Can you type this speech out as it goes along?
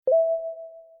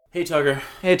Hey, Tucker.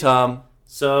 Hey, Tom.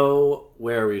 So,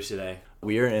 where are we today?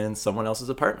 We are in someone else's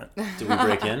apartment. Did we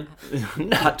break in?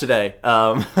 Not today.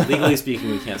 Legally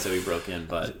speaking, we can't say we broke in,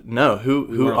 but... No,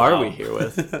 who are we here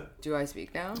with? Do I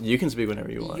speak now? You can speak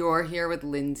whenever you want. You're here with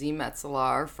Lindsey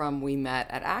Metselaar from We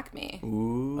Met at Acme.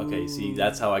 Ooh. Okay, see,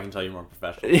 that's how I can tell you more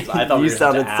professional. I thought you we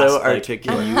sounded ask, so like,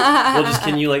 articulate.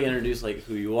 can you introduce,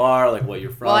 who you are, where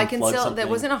you're from, Well, I can plug still, something? that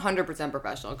wasn't 100%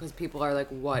 professional because people are like,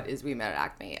 what is We Met at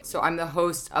Acme? So I'm the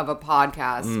host of a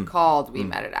podcast called We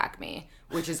Met at Acme,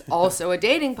 which is also a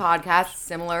dating podcast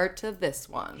similar to this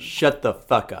one. Shut the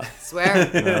fuck up. Swear?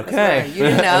 Okay. Swear. You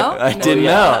didn't know? I didn't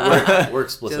know. We're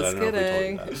explicit. Just I don't know if we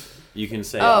kidding. told you that. You can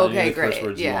say Oh, any of okay, the curse great.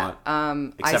 words you want.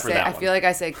 I feel like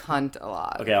I say cunt a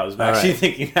lot. Okay, I was All actually right.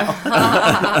 thinking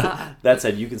now. That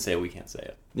said, you can say it, we can't say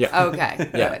it. Yeah. Okay,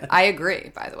 Yeah. good. I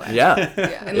agree, by the way. Yeah. Yeah,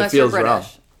 It unless you're feels British. wrong.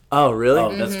 Oh, really?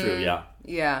 Oh, that's true, yeah.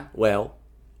 Yeah. Well.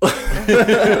 well.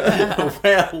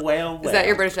 Is that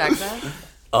your British accent?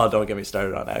 Oh, don't get me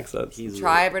started on accents.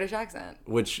 Try a British accent.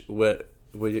 Which Which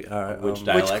Which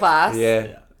dialect? class?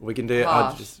 Yeah, we can do it. I'll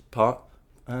Posh. just pop.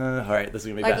 All right, this is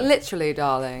gonna be Like bad. literally,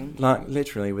 darling. Like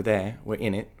literally, we're there. We're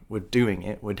in it. We're doing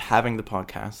it. We're having the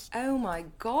podcast. Oh my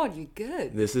god, you're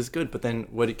good. This is good. But then,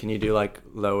 what can you do? Like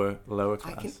lower I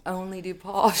class. can only do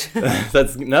posh.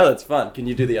 That's fun. Can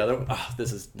you do the other one? Oh,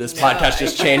 this podcast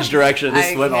just changed direction.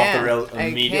 This went off the can't. rails I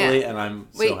immediately, can't. and I'm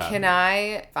Wait, so happy. can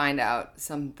I find out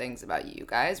some things about you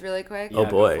guys really quick? Yeah, Oh,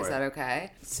 boy. go for Is it. that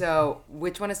okay? So,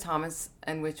 which one is Thomas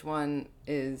and which one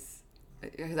is...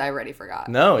 Because I already forgot.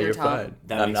 No, you're Tom. fine.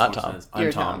 That I'm makes not more Tom. sense. I'm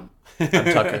You're Tom. I'm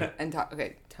Tucker. And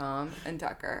okay, Tom and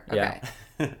Tucker. Yeah.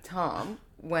 Okay. Tom,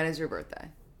 when is your birthday?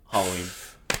 Halloween.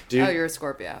 Dude, Oh, you're a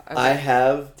Scorpio. Okay. I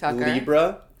have Tucker?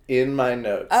 Libra in my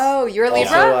notes. Oh, you're a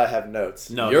Libra? Also, I have notes.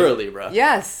 No, you're he- a Libra.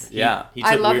 Yes. Yeah. He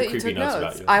took I love weird, that you creepy took notes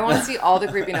notes. about you. I want to see all the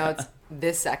creepy notes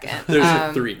this second.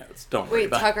 There's 3 notes. Don't worry Wait,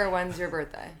 about Tucker, when's your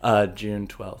birthday? it. June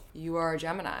 12th. You are a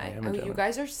Gemini. am a You Gemini.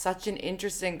 guys are such an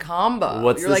interesting combo.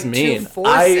 What's You're this like mean? two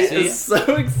forces. I am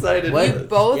so excited. What? for You this.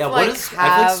 both Yeah, like what is, have...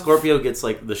 I feel like Scorpio gets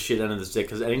the shit end of the stick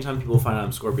because anytime people find out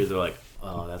I'm Scorpio, they're like,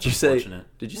 "Oh, that's unfortunate."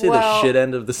 Did you say the Well, shit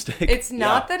end of the stick? It's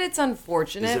not Yeah. that it's Is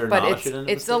unfortunate, there but not a shit end of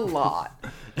it's the a stick? lot.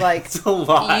 Like It's a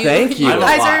lot. Thank you. You I'm a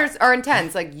guys lot. are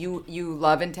intense. Like you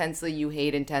love intensely, you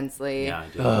hate intensely. Yeah,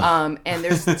 I do. And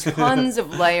there's tons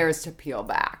of layers to peel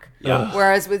back. Yeah.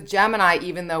 Whereas with Gemini,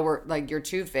 even though we're like you're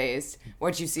two-faced,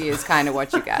 what you see is kind of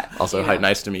what you get. Also, you hi, know?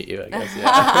 nice to meet you, I guess.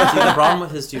 Yeah. See, the problem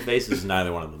with his two faces is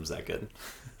neither one of them's that good.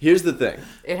 Here's the thing.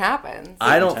 It happens.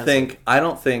 I don't Intensely.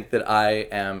 think that I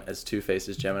am as two-faced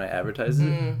as Gemini advertises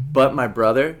it. But my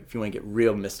brother, if you want to get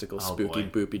real mystical, spooky,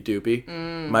 boy. boopy doopy,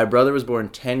 my brother was born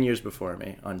 10 years before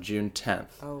me on June 10th.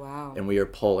 Oh wow. And we are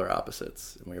polar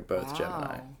opposites, and we are both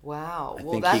Gemini. Wow. I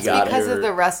Well, think he that's got because her- of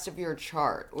the rest of your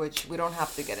chart, which we don't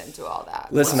have to get into all that.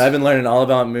 Listen, I've been learning all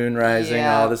about moon rising,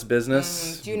 Yeah. all this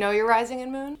business. Do you know your rising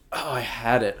and moon? Oh, I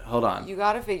had it. Hold on. You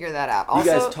got to figure that out. You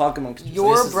Also, guys talk amongst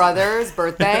your This is- brother's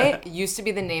birthday used to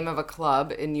be the name of a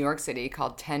club in New York City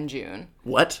called 10 June.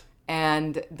 What?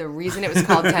 And the reason it was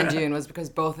called 10 June was because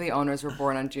both of the owners were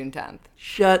born on June 10th.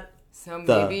 Shut. So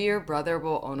The- maybe your brother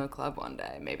will own a club one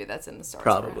day. Maybe that's in the stars. for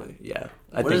Probably, him. yeah.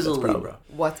 What think is a that's probably- Libra?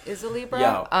 What is a Libra?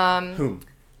 Yeah. Whom?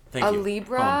 Thank A you.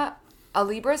 Libra, a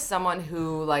Libra is someone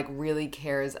who like really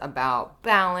cares about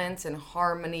balance and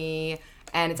harmony.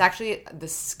 And it's actually the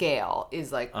scale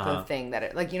is like the thing that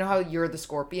it like you know how you're the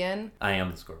Scorpion, I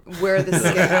am the Scorpio. we're the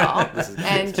scale, is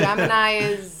and Gemini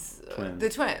is Twins. the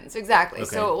twins exactly. Okay.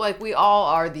 So like we all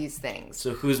are these things. So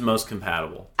who's most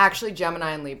compatible? Actually,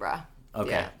 Gemini and Libra.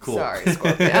 Okay, Yeah, cool. Sorry,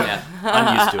 Scorpio.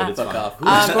 I'm used to it. It's fine. off. Who's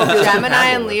Scorpio's Gemini compatible and with?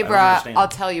 I don't Libra, understand. I'll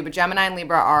tell you, but Gemini and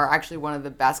Libra are actually one of the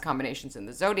best combinations in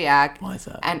the zodiac. Why is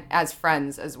that? And as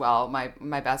friends as well, my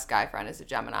best guy friend is a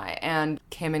Gemini, and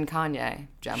Kim and Kanye,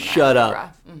 Gemini. Shut and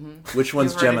up. Libra. Which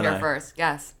one's You heard it Gemini? here first.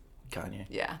 Yes. Kanye.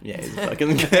 Yeah. Yeah, he's a fucking.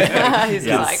 He's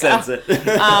yeah, like, sense it.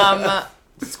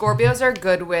 Scorpios are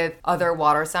good with other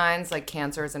water signs like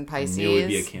Cancers and Pisces. Knew it would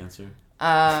be a Cancer.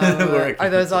 We're a Are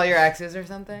those all your exes or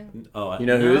something? Oh, You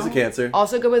know who is a Cancer?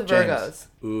 Also good with James.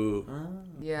 Virgos. Ooh.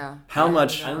 Yeah. How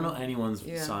much? I don't know anyone's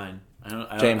Yeah. sign.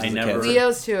 James I is a never. Cancer.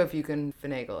 Leos too, if you can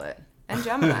finagle it, and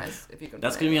Geminis if you can.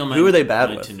 That's finagle gonna be on my. Who are they bad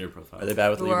my with? Tinder profile. Are they bad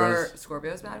with Who are Libras?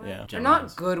 Scorpios bad with? Yeah. They're not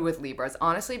Geminis. good with Libras,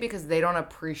 honestly, because they don't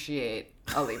appreciate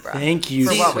a Libra. Thank you.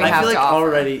 For what we I have feel like to offer.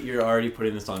 already you're already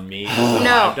putting this on me. No,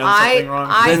 I've done something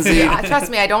wrong. Lindsey, trust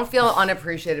me, I don't feel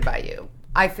unappreciated by you.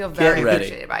 I feel very Get ready.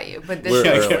 appreciated by you. But this We're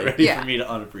Yeah, early. get ready Yeah. for me to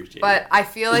unappreciate. But I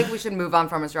feel like we should move on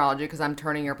from astrology because I'm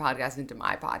turning your podcast into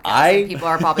my podcast. I- And people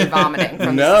are probably vomiting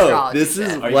from this No, astrology this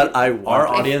is shit. what I Our want.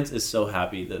 audience is so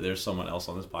happy that there's someone else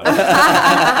on this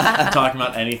podcast talking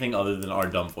about anything other than our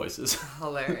dumb voices.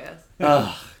 Hilarious.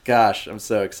 Oh gosh, I'm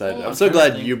so excited. I'm so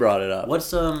glad you brought it up.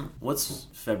 What's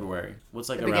February? What's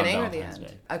like The around beginning or the Valentine's end?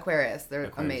 Day? Aquarius. They're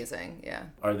Aquarius. amazing. Yeah.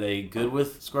 Are they good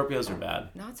with Scorpios or bad?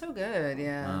 Not so good.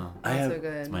 Yeah. Wow. Not so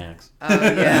good. It's my ex. Oh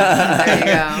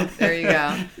yeah. There you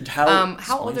go.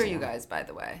 How old are explains you a lot. guys, by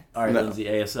the way? All right, No. Lindsay,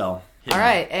 ASL. Hit All me.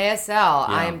 right, ASL.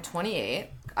 I Yeah. am 28.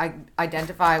 I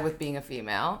identify with being a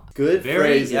female. Good Very,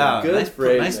 phrasing. yeah. Good Nice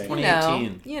phrasing.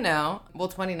 2018. You know. Well,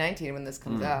 2019 when this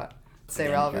comes out. Stay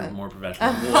Again, relevant. You're more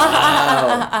professional.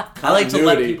 Wow. I like to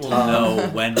let Continuity, people Tom. know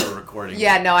when we're recording.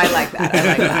 Yeah, no, I like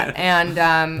that. And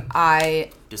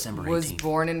I December 18th. was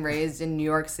born and raised in New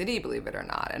York City, believe it or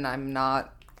not. And I'm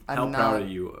not. How proud are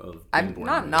you of being I'm born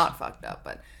not and not fucked up,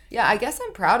 but yeah, I guess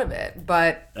I'm proud of it.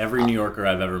 But Every New Yorker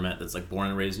I've ever met that's like born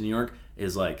and raised in New York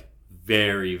is like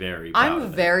very, very proud I'm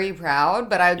of it. very proud,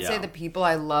 but I would say Yeah. the people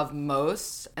I love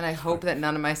most, and I hope that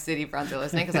none of my city friends are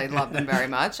listening because I love them very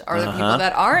much, are the people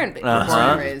that aren't born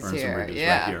and raised Burn some here. bridges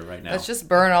Yeah, right here, right now. Let's just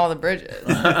burn all the bridges.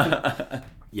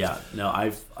 Yeah, no,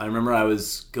 I remember I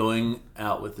was going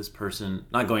out with this person,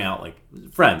 not going out, like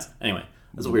friends. Anyway,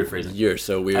 that's a weird phrasing. You're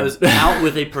so weird. I was out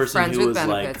with a person Friends who with was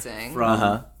like benefitsing.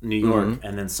 from New York,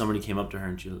 and then somebody came up to her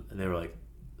and they were like,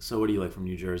 "So what do you like from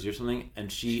New Jersey or something?"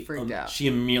 And she freaked out. She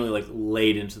immediately like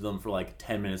laid into them for like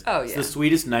 10 minutes. Oh, It's yeah. the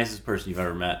sweetest, nicest person you've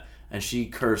ever met, and she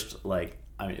cursed like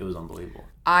it was unbelievable.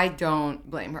 I don't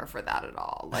blame her for that at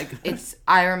all. Like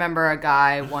I remember a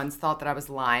guy once thought that I was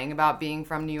lying about being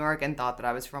from New York and thought that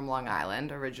I was from Long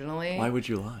Island originally. Why would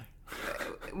you lie?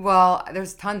 Well,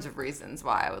 there's tons of reasons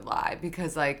why I would lie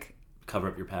because like Cover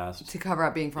up your past. to cover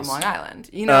up being from Long Island.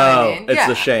 You know what I mean? It's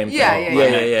the shame thing. Yeah.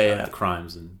 Yeah. The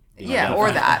crimes and Yeah,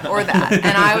 or that.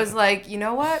 And I was like, you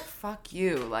know what? Fuck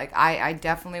you. Like, I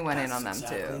definitely went in on them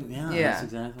too. Yeah, Yeah. that's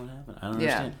exactly what happened. I don't Yeah.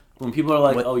 understand. When people are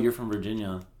like, "Oh, you're from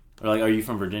Virginia," or like, "Are you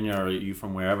from Virginia?" or "Are you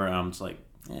from wherever?" and I'm just like,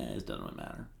 it doesn't really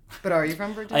matter. But are you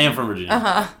from Virginia? I am from Virginia.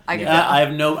 I can Yeah, tell. I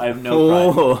have no pride.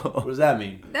 Oh. What does that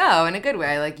mean? No, in a good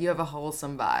way. Like, you have a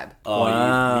wholesome vibe. Oh, you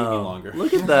need me Wow. longer.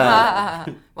 Look at that.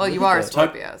 Well, you are a that.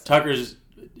 Scorpio. so- Tucker's.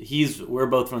 We're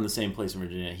both from the same place in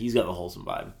Virginia. He's got the wholesome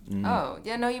vibe. Oh,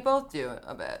 yeah, no, you both do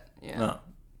a bit. Yeah. No.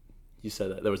 You said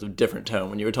that. There was a different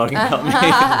tone when you were talking about me.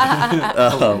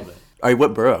 All right,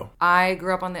 what borough? I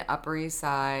grew up on the Upper East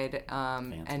Side,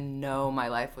 and no, my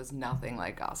life was nothing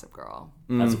like Gossip Girl.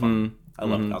 That's fun. I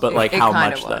love Gossip But Girl. like It how kinda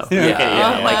much was. though?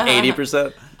 Yeah. Like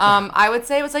 80%. I would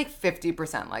say it was like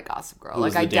 50% like Gossip Girl. Who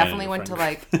was Like, I the Dan in definitely your went to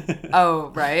friend like, group?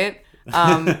 oh, right.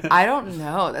 I don't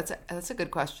know. That's a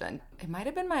good question. It might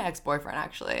have been my ex-boyfriend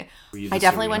actually. Were you I the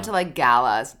definitely went to Serena? like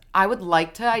galas. I would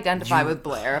like to identify with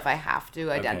Blair if I have to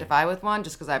identify with one,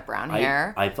 just because I have brown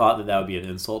hair. I thought that would be an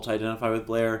insult to identify with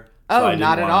Blair. Oh, I didn't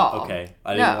not at wanna- all. Okay,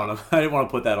 I didn't No. want to. I didn't want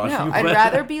to put that on No, you. I'd but-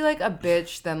 rather be like a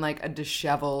bitch than like a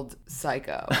disheveled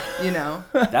psycho. You know?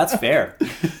 That's fair.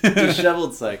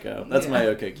 Disheveled psycho. That's my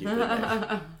OK Cupid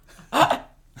name.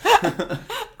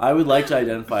 I would like to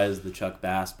identify as the Chuck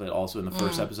Bass, but also in the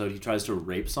first episode, he tries to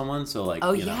rape someone. So like,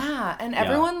 Oh you know, yeah, and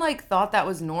everyone like thought that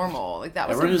was normal. Like that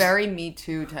was Everyone a just- very Me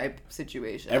Too type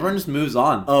situation. everyone just moves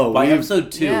on. Oh, by we-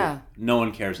 episode 2, Yeah. no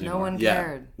one cares anymore. no one Yeah,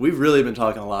 cared. we've really been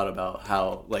talking a lot about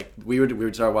how like we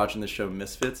would start watching the show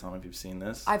Misfits. I don't know if you've seen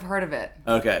this. I've heard of it.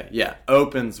 Okay, yeah,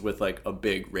 opens with like a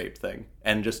big rape thing,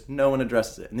 and just no one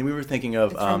addresses it. And then we were thinking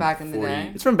of It's from back in the 40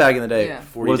 day. It's from back in the day. Yeah.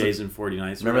 40 What was days it? and 40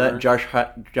 nights. or Remember that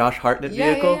whatever. Josh Hartnett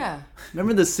Yeah, vehicle? yeah.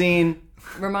 Remember the scene?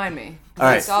 Remind me. All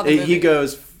I right, saw the he movie.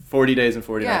 goes 40 days and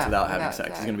 40 nights Yeah, without having without sex.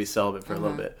 sex. He's gonna be celibate for a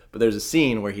little bit. But there's a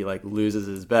scene where he like loses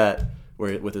his bet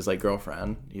with his like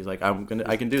girlfriend. He's like,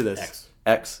 I can do this.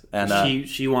 X. And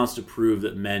She wants to prove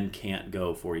that men can't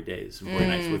go 40 days and 40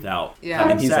 nights without Yeah.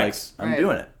 having and he's sex. like, I'm Right.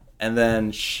 doing it. And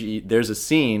then there's a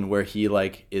scene where he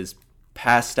like is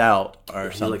passed out or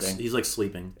He's something, like, he's like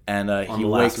sleeping. and he the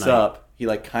last wakes night. up. He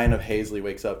like kind of hazily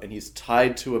wakes up, and he's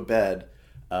tied to a bed.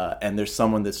 And there's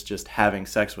someone that's just having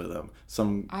sex with him.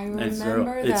 I It's,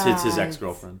 remember that. it's his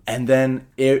ex-girlfriend. And then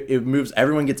it moves.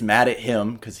 Everyone gets mad at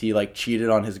him because he like cheated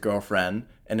on his girlfriend.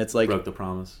 And it's like, Broke the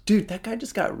promise. dude, that guy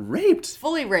just got raped.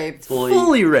 Fully raped.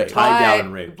 Fully raped. Tied down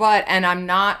and raped. But and I'm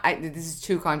not. This is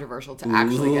too controversial to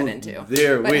actually get into.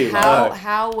 There but we how are.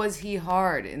 how was he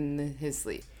hard in his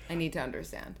sleep? I need to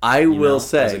understand. I You will know,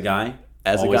 say, as a guy,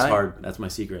 As Always a guy, hard. That's my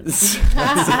secret.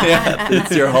 yeah,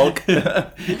 it's your Hulk.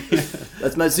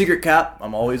 That's my secret, Cap.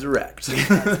 I'm always erect.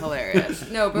 That's hilarious.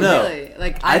 No, but No. really,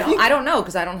 like I I don't know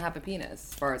because I don't have a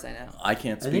penis, as far as I know. I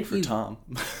can't speak think for you- Tom,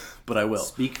 but I will.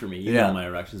 Speak for me. You Yeah. know my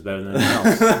erections better than anyone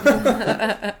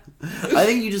else. I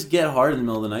think you just get hard in the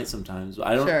middle of the night sometimes.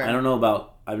 I don't know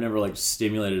about. I've never like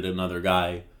stimulated another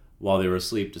guy while they were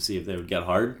asleep to see if they would get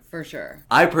hard. For sure.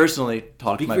 I personally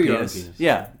talk to Speak my for your own penis. penis.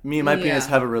 Yeah, me and my Yeah. penis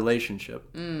have a relationship.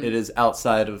 It is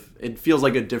outside of. It feels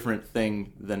like a different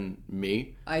thing than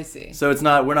me. I see. So it's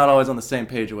not. We're not always on the same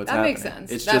page of what's That happening. makes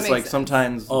sense. It's That just makes like sense.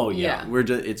 sometimes. Oh yeah.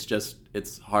 Yeah.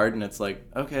 It's hard, and it's like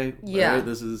okay. Yeah. Right,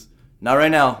 this is not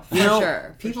right now. You know,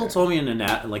 sure, for people sure. told me in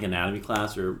anatomy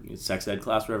class or sex ed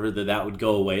class, or whatever, that would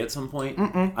go away at some point.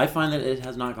 I find that it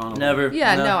has not gone away. Never.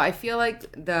 Yeah, no, I feel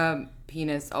like the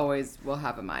penis always will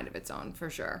have a mind of its own, for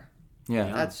sure.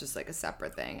 Yeah. That's just like a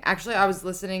separate thing. Actually, I was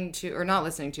not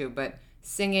listening to, but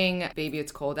singing Baby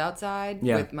It's Cold Outside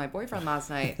with my boyfriend last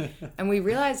night. And we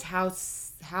realized how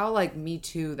like Me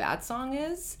Too that song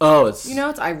is. Oh, it's. You know,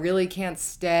 it's I really can't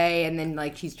stay, and then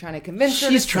like he's trying to convince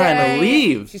her She's to trying to stay.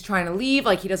 leave. She's trying to leave,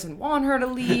 like he doesn't want her to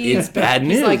leave. It's bad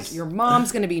He's news. like, your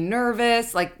mom's gonna be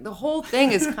nervous. Like the whole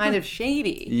thing is kind of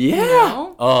shady. Yeah. You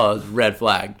know? Oh, it's red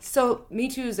flag. So Me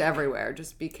Too's everywhere.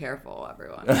 Just be careful,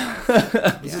 everyone.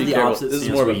 This is the opposite This is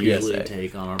stance more of a we usually PSA.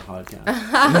 take on our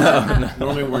podcast.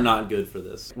 Normally we're not good for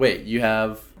this. Wait, you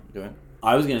have. Go ahead.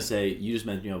 I was gonna say you just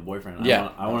mentioned you have a boyfriend. Yeah.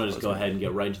 I want to just go ahead and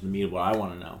get right into the meat of what I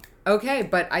want to know. Okay,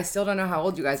 but I still don't know how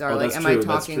old you guys are. Oh, like, that's am true, I that's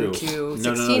talking true. to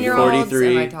No, 16-year-olds?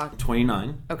 43. Am I talking?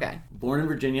 29. Okay, Born in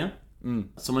Virginia.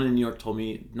 Someone in New York told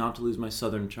me not to lose my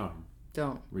southern charm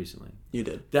don't. recently. You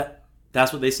did.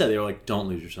 That's what they said. They were like, "Don't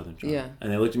lose your southern charm." Yeah.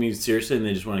 And they looked at me seriously, and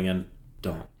they just went again,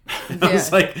 "Don't." I Yeah.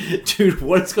 was like, "Dude,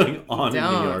 what is going on in New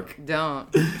Don't. York?" Don't.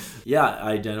 Yeah,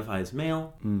 I identify as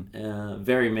male,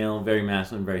 very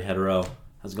masculine, very hetero.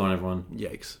 How's it going, everyone?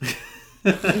 Yikes.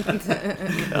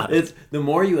 It's the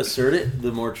more you assert it,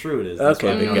 the more true it is. That's Okay,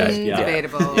 what I've big guy.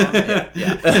 noticed. Debatable.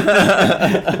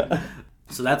 Yeah.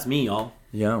 So that's me, y'all.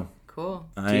 Yeah. Cool.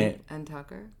 I And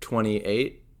Tucker?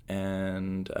 28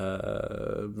 and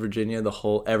Virginia.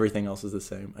 Everything else is the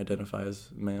same. Identify as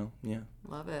male. Yeah.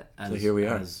 Love it. So here we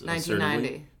are. as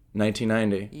 1990.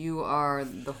 1990. You are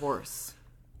the horse.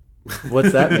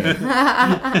 What's that mean?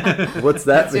 What's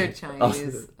that That's your mean?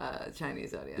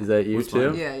 Chinese audience. Is that you What's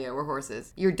too? mine? Yeah, we're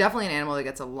horses. You're definitely an animal that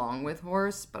gets along with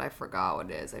horse, but I forgot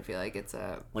what it is. I feel like it's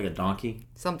Like a donkey.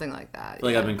 something like that. I feel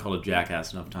like I've been called a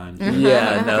jackass enough times.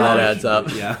 Yeah, no, that adds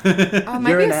up. Yeah. it might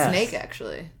You're be an a ass. snake,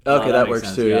 actually. Okay, that that makes works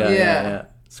sense, too. yeah. Yeah. Yeah.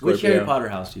 Which Harry Scorpio. Potter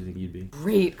house do you think you'd be?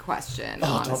 Great question.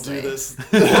 honestly. this.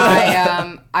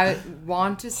 I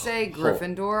want to say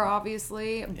Gryffindor,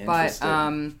 obviously, but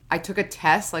Interesting. I took a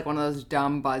test, like one of those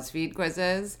dumb BuzzFeed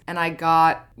quizzes, and I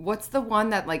got what's the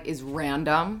one that like is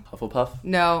random? Hufflepuff?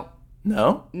 No,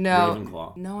 No?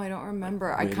 Ravenclaw. no, I don't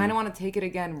remember. I kind of want to take it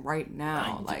again right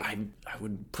now. I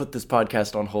would put this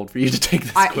podcast on hold for you to take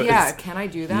this quiz. Yeah, can I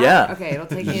do that? Yeah. Okay, it'll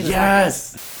take me a second.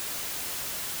 Yes.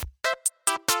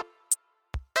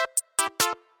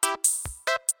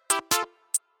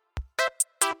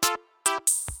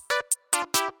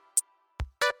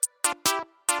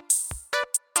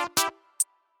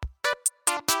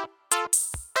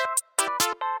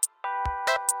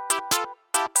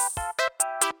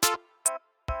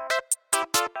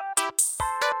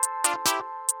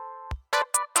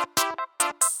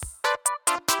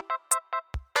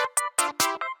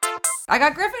 I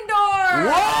got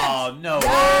Gryffindor. Oh, no.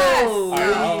 Yes!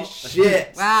 Holy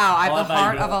shit. Wow, I Oh, I have the thought you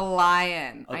heart were of a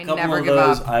lion. A I couple never of give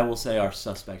those, up. I will say, are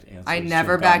suspect answers. I to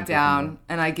never have back gotten down,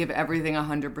 and I give everything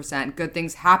 100%. Good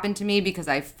things happen to me because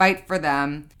I fight for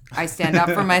them. I stand up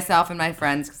for myself and my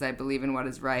friends because I believe in what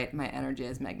is right. My energy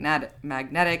is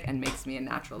magnetic and makes me a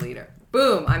natural leader.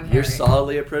 Boom, I'm Harry. You're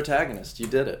solidly a protagonist. You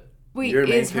did it. Wait, You're a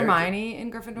main is character. Hermione in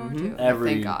Gryffindor too?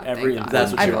 Every- Thank God. every- Thank God.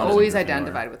 that's what I've you wanted always in Gryffindor.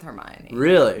 identified with Hermione.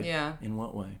 Really? Yeah. In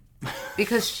what way?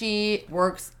 Because she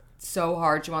works so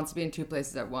hard. She wants to be in two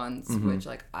places at once, which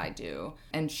like I do.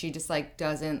 And she just like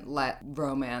doesn't let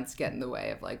romance get in the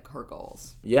way of like her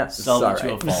goals. Yes. Celibate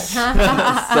to a fault.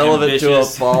 Celibate to a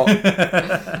Ambitious. fault.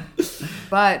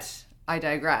 But I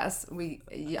digress.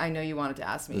 I know you wanted to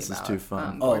ask me This is about too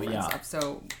fun. Oh, boyfriend yeah. stuff.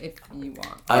 So if you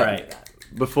want. All right.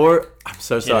 Before, I'm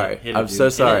so sorry. Hit it, I'm dude. so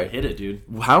sorry. Hit it, dude.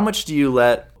 How much do you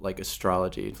let like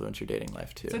astrology influence your dating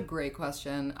life too? It's a great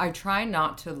question. I try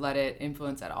not to let it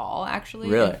influence at all, actually.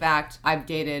 Really? In fact, I've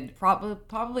dated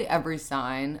probably every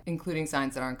sign, including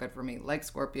signs that aren't good for me, like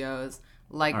Scorpios,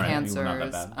 like All right, I mean, Cancers. we're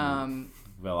not that bad.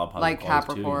 like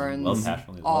Capricorns, well,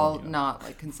 passionately all well, not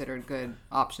like considered good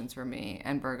options for me,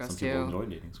 and Virgos Some too. people enjoy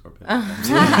dating Scorpios.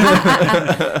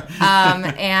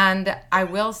 And I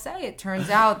will say, it turns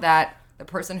out that the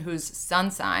person whose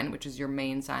sun sign, which is your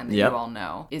main sign that you all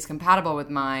know, is compatible with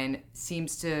mine,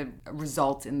 seems to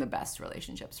result in the best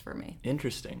relationships for me.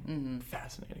 Interesting. Mm-hmm.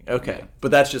 Fascinating. Okay. Yeah. But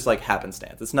that's just like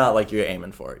happenstance. It's not like you're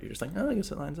aiming for it. You're just like, oh, I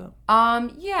guess it lines up.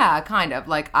 Yeah, kind of.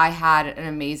 Like, I had an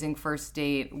amazing first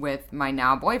date with my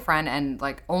now boyfriend, and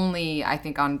like only, I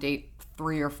think, on date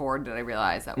 3 or 4 did I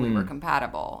realize that we were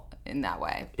compatible in that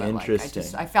way. But interesting.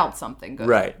 Like, I felt something good.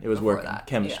 Right. It was working. That.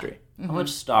 Chemistry. Yeah. Mm-hmm. How much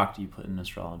stock do you put in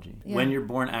astrology? Yeah. When you're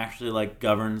born actually like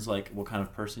governs like what kind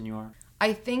of person you are?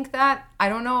 I think that, I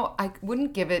don't know, I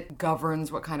wouldn't give it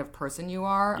governs what kind of person you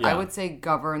are. Yeah. I would say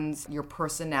governs your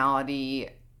personality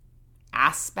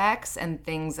aspects and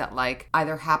things that like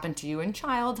either happen to you in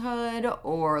childhood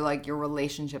or like your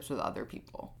relationships with other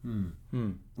people.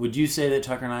 Would you say that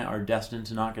Tucker and I are destined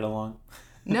to not get along?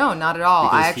 No, not at all.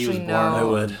 Because I actually know. I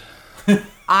would.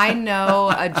 I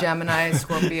know a Gemini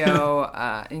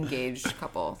Scorpio engaged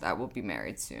couple that will be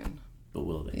married soon. But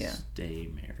will they stay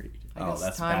married? I guess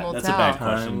that's time bad. will That's tell. a bad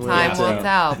question. Time will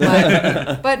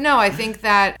tell. But no, I think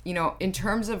that, you know, in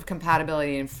terms of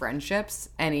compatibility in friendships,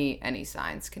 any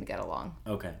signs can get along.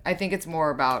 Okay. I think it's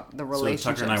more about the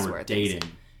relationships. So Tucker and I were where dating.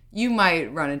 You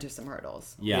might run into some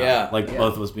hurdles. Yeah.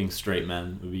 Both of us being straight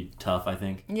men would be tough, I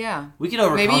think. Yeah. We could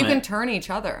overcome Maybe you can it. turn each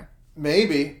other.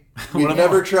 Maybe. We've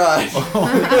never tried.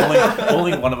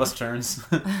 only one of us turns.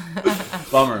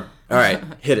 Bummer. All right.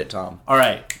 Hit it, Tom. All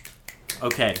right.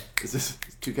 Okay. Is this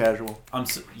too casual?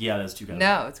 Yeah, that's too casual.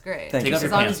 No, it's great. Thank you. As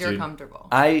Take off your long pants, as you're dude. comfortable.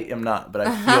 I am not, but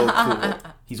I feel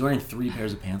cool. He's wearing 3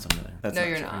 pairs of pants under there. That's No, not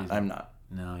you're true. not. I'm not.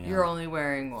 No, yeah. You're only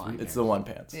wearing one. It's the one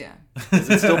pants. Yeah. Is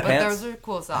it still But pants? those are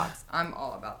cool socks. I'm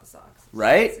all about the socks.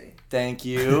 Right? Sexy. Thank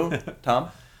you. Tom?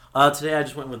 Today I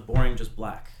just went with boring, just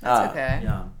black. That's okay.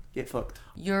 Yeah. Get fucked.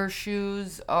 Your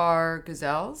shoes are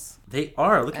gazelles. They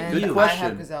are. Look at And you. Good I question.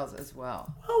 have gazelles as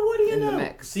well. Oh, what do you In the know?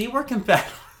 mix. See, we're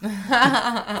compatible.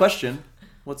 Question.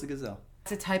 What's a gazelle?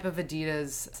 It's a type of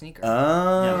Adidas sneaker.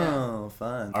 Oh,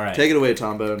 fun. All right. Take it away,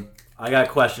 Tom Bone. I got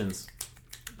questions.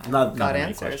 Not Got many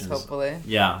answers, questions. hopefully.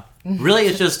 Yeah. Really,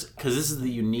 it's just because this is the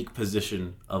unique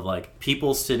position of like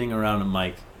people sitting around a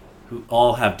mic who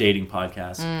all have dating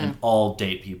podcasts and all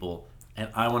date people. And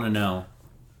I want to know,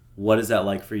 what is that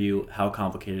like for you? How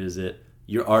complicated is it?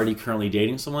 You're already currently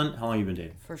dating someone? How long have you been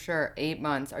dating? For sure. 8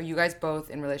 months. Are you guys both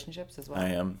in relationships as well? I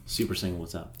am. Super single.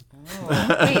 What's up?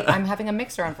 Oh. Wait, I'm having a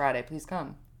mixer on Friday. Please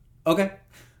come. Okay.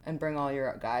 And bring all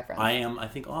your guy friends. I am, I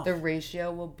think, off. The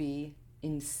ratio will be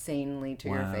insanely to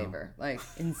your favor. Like,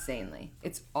 insanely.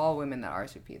 It's all women that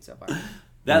RSVP'd so far.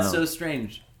 That's Wow. so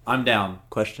strange. I'm down.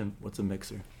 Question. What's a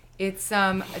mixer? It's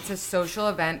a social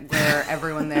event where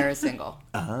everyone there is single.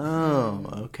 Oh,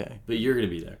 okay. But you're going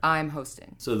to be there. I'm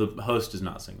hosting. So the host is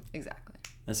not single. Exactly.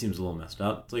 That seems a little messed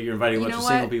up. It's like you're inviting a You bunch know of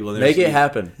single what? people. Make it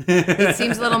happen. It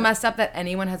seems a little messed up that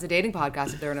anyone has a dating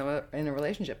podcast if they're in a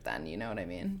relationship then. You know what I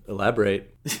mean?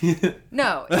 Elaborate.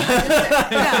 No. It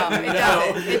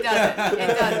doesn't.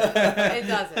 It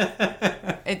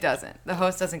doesn't. It doesn't. The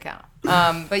host doesn't count.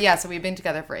 But yeah, so we've been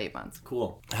together for 8 months.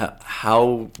 Cool.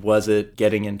 How was it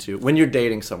getting into, when you're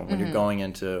dating someone, when you're going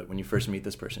into, when you first meet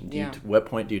this person, what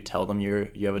point do you tell them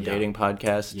you have a dating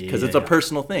podcast? Because it's a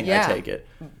personal thing, I take it.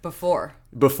 Before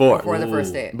Before the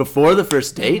first date. Before the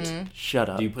first date? Shut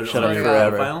up. Do you put it Shut on up your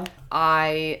forever. profile?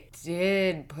 I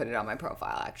did put it on my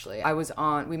profile, actually.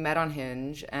 We met on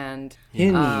Hinge, and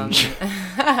Hinge.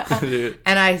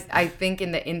 and I think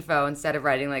in the info, instead of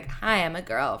writing like, "Hi, I'm a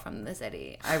girl from the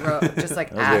city," I wrote just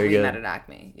like, very We good. Met at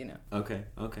Acme, you know. Okay.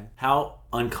 How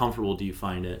uncomfortable do you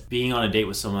find it being on a date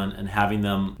with someone and having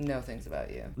them Know things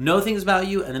about you. know things about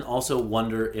you, and then also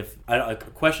wonder if a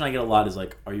question I get a lot is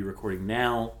like, are you recording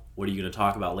now? What are you going to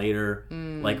talk about later?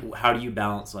 Like, how do you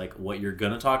balance like what you're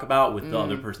going to talk about with the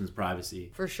other person's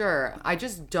privacy? For sure. I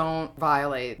just don't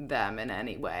violate them in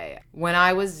any way. When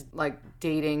I was like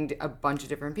dating a bunch of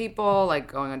different people, like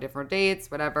going on different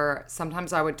dates, whatever,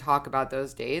 sometimes I would talk about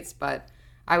those dates, but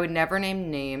I would never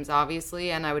name names,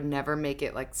 obviously, and I would never make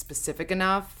it like specific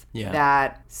enough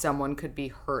that someone could be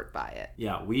hurt by it.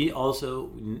 Yeah, we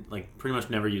also like pretty much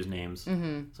never use names.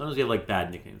 Sometimes we have like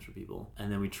bad nicknames for people, and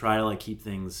then we try to like keep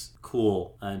things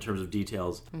cool in terms of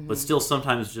details. But still,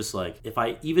 sometimes just like if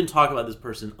I even talk about this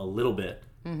person a little bit,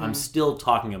 I'm still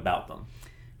talking about them.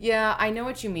 Yeah, I know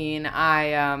what you mean. I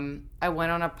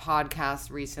went on a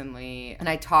podcast recently and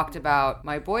I talked about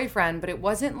my boyfriend, but it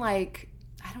wasn't like,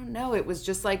 I don't know, it was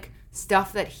just like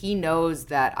stuff that he knows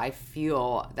that I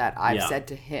feel that I've said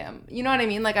to him. You know what I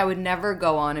mean? Like I would never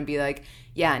go on and be like,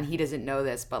 yeah, and he doesn't know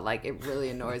this, but like it really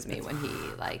annoys me when he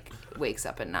like wakes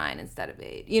up at 9 instead of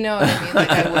 8. You know what I mean? Like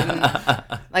I wouldn't,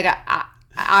 like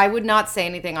I would not say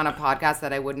anything on a podcast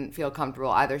that I wouldn't feel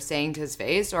comfortable either saying to his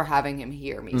face or having him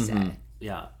hear me say.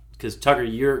 Yeah, because Tucker,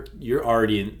 you're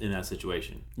already in that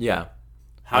situation. Yeah.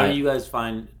 How do you guys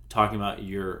find talking about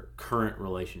your current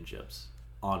relationships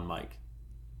on mic?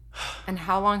 And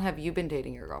how long have you been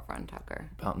dating your girlfriend, Tucker?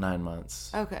 About 9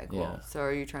 months. Okay, cool. Yeah. So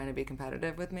are you trying to be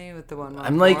competitive with me with the 1 month?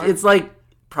 I'm like, more? it's like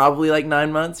probably like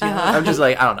 9 months. You know? I'm just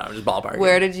like, I don't know. I'm just ballparking.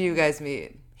 Where did you guys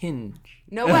meet? Hinge.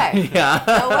 No way. Yeah.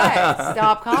 No way.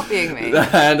 Stop copying me.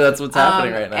 And that's what's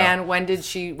happening right now. And when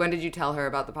did you tell her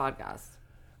about the podcast?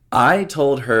 I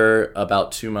told her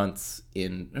about 2 months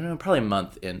probably a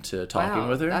month into talking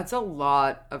with her. That's a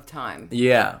lot of time.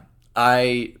 Yeah.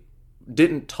 I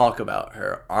didn't talk about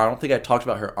her. I don't think I talked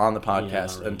about her on the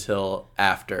podcast until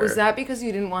after. Was that because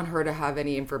you didn't want her to have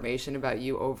any information about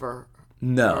you over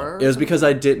No. her? It was because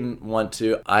I didn't want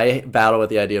to. I battle with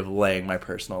the idea of laying my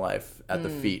personal life at the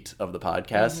feet of the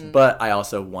podcast, but I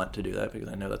also want to do that because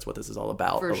I know that's what this is all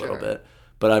about little bit.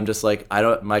 But I'm just like,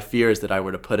 my fear is that I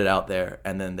were to put it out there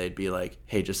and then they'd be like,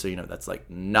 hey, just so you know, that's like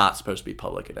not supposed to be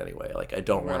public in any way. Like, I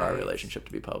don't want our relationship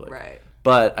to be public. Right.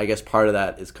 But I guess part of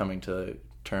that is coming to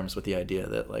terms with the idea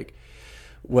that like,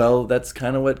 well, that's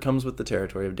kind of what comes with the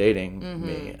territory of dating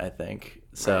me, I think.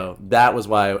 So that was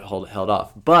why I held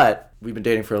off. But we've been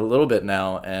dating for a little bit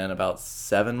now, and about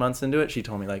 7 months into it, she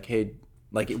told me like, hey,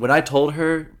 like when I told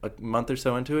her a month or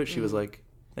so into it, she was like,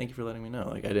 thank you for letting me know.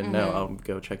 Like, I didn't know. I'll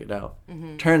go check it out.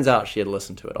 Turns out she had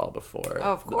listened to it all before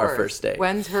our first date.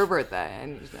 When's her birthday? I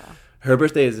need to know. Her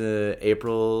birthday is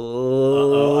April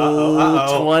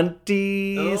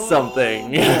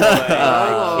 20-something.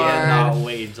 I cannot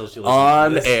wait until she listens On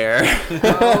to this. air.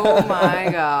 Oh my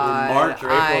god. In March or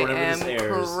April, I whenever am this airs,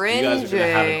 you guys are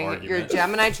gonna have an cringing. argument. Your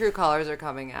Gemini true colors are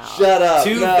coming out. Shut up.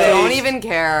 Two No. days. Don't even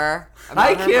care. About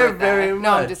I her care birthday. very No,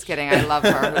 I'm much. just kidding. I love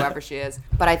her, whoever she is.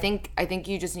 But I think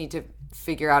you just need to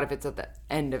figure out if it's at the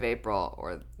end of April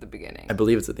or the beginning. I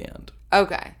believe it's at the end.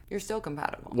 Okay, you're still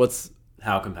compatible.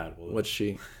 How compatible? What's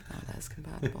she? Oh, that's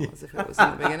compatible. As if it was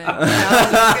in the beginning. No, I'm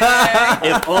just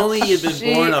kidding. If only you'd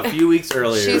been born a few weeks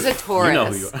earlier. She's a Taurus. You know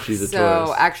who you are. She's a so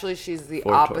Taurus. actually, she's the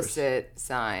Or opposite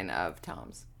sign of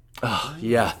Tom's. Oh,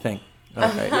 yeah, okay. Yeah,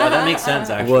 that makes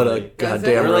sense, actually. What a Does it?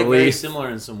 goddamn We're like very relief.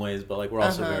 similar in some ways, but like we're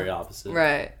also very opposite.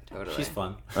 Right. Totally. She's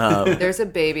fun. There's a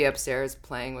baby upstairs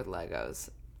playing with Legos.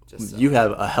 Just so. You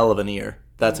have a hell of an ear.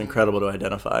 That's incredible to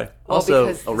identify. Well, Also,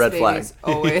 because a red this flag. baby's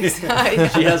always.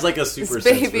 She has like a super This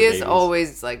sense for baby is babies.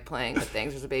 always like playing with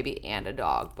things. There's a baby and a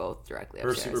dog, both directly Her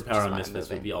upstairs. which superpower is on why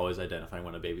Misfits I'm would be moving. always identifying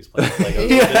when a baby's playing with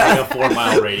Legos. It's like a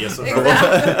 4-mile radius of her.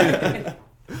 Exactly.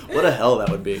 What a hell that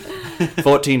would be.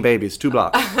 14 babies, 2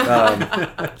 blocks.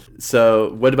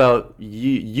 So what about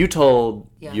you? You told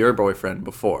your boyfriend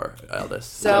before all this.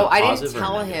 So I didn't Positive or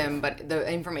tell negative? him, but the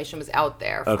information was out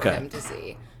there for Okay. him to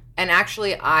see. And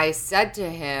actually, I said to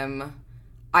him,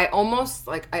 I almost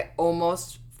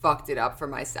fucked it up for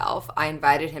myself. I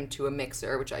invited him to a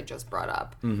mixer, which I just brought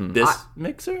up. This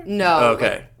mixer? No.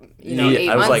 Okay. Like, 8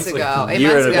 I was months like, ago. 8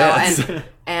 year months in ago. advance.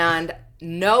 And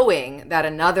knowing that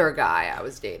another guy I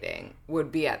was dating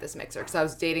would be at this mixer. Because I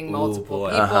was dating multiple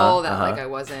boy. people that like I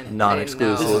wasn't.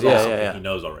 Non-exclusive. This is I didn't know. also Yeah. he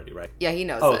knows already, right? Yeah, he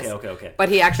knows Oh, this. okay. But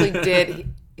he actually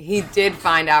did. He did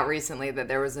find out recently that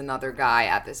there was another guy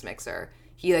at this mixer.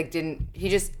 He like didn't. He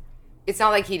just. It's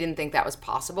not like he didn't think that was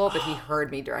possible, but he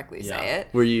heard me directly say it.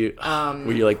 Were you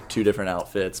like 2 different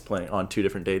outfits playing on 2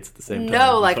 different dates at the same time?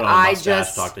 No, like Put on a I mustache,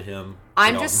 just. talk to him.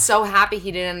 I'm just so happy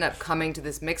he didn't end up coming to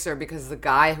this mixer because the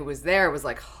guy who was there was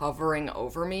like hovering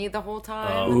over me the whole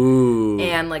time. Ooh.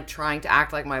 And like trying to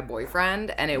act like my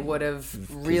boyfriend, and it would have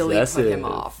really put him Possessive.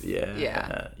 off.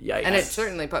 Yeah. Yikes. And it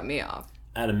certainly put me off.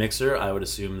 At a mixer, I would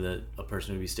assume that a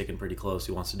person would be sticking pretty close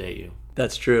who wants to date you.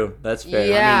 That's true. That's fair.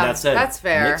 Yeah. I mean, that said, that's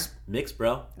fair. Mix,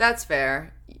 bro. That's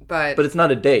fair, but But it's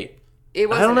not a date. it I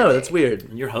wasn't don't know. a That's date. weird.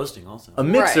 And you're hosting also. A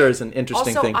mixer Right. is an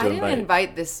interesting also, thing to I didn't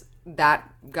invite.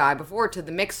 that guy before to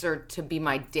the mixer to be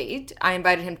my date. I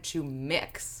invited him to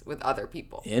mix with other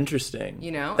people. Interesting.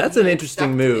 You know? That's And an he interesting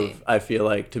stuck to move, me. I feel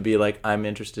like, to be like, I'm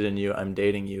interested in you, I'm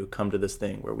dating you, come to this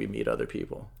thing where we meet other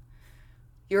people.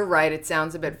 You're right. It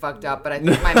sounds a bit fucked up, but I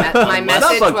think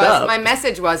my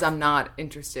message was I'm not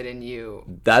interested in you.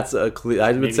 That's a clear.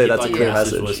 I would Maybe say he that's a thought clear your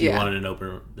message. was Yeah. you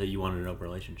wanted an open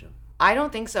relationship. I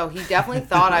don't think so. He definitely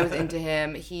thought I was into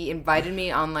him. He invited me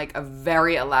on like a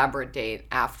very elaborate date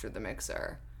after the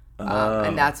mixer,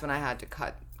 and that's when I had to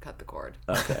cut the cord.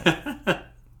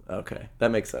 Okay, that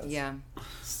makes sense. Yeah.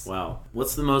 Wow.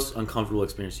 What's the most uncomfortable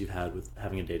experience you've had with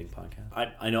having a dating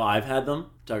podcast? I know I've had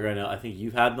them. Tucker, I know. I think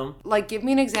you've had them. Like, give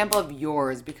me an example of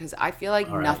yours, because I feel like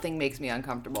right. nothing makes me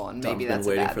uncomfortable, and maybe that's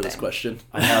been a waiting bad for this thing. question.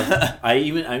 I have. I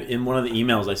in one of the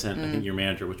emails I sent, I think your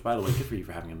manager, which by the way, good for you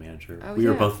for having a manager. Oh, We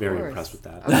were yeah, both of very course. impressed with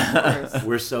that. Of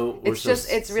course.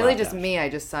 It's really just slapdash. me. I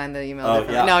just signed the email. Oh,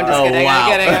 differently. yeah. No, I'm just Oh, kidding.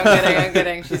 wow. I'm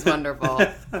kidding. She's wonderful.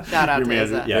 Shout out Your to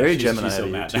manager, Lisa. yeah, Very she's Gemini so of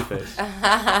you, mad now.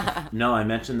 Two-Face. No, I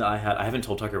mentioned that I haven't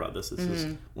told Tucker about this. This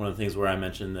is one of the things where I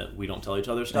mentioned that we don't tell each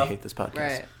other I stuff. hate this podcast.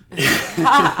 Right.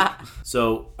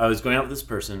 So I was going out with this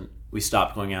person. We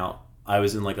stopped going out. I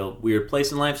was in like a weird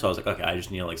place in life, so I was like, okay, I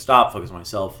just need to like stop, focus on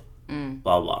myself,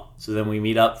 blah, blah. So then we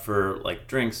meet up for like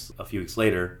drinks a few weeks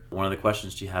later. One of the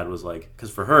questions she had was like, because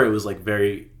for her it was like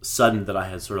very sudden that I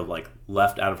had sort of like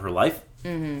left out of her life.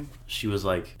 Mm-hmm. She was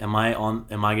like, am I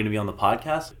going to be on the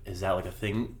podcast? Is that like a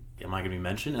thing? Am I going to be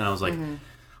mentioned? And I was like,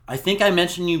 I think I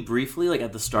mentioned you briefly, like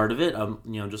at the start of it. I'm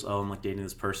like dating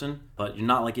this person, but you're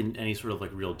not like in any sort of like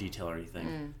real detail or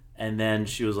anything. And then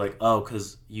she was like, oh,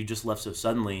 because you just left so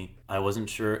suddenly, I wasn't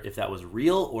sure if that was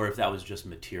real or if that was just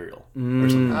material or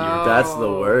something weird. That's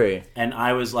the worry. And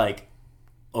I was like,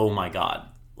 oh my God.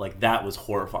 Like, that was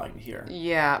horrifying to hear.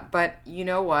 Yeah, but you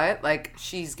know what? Like,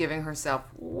 she's giving herself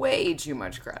way too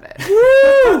much credit.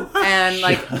 And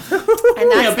like, and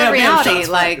that's the reality.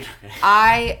 Like,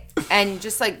 and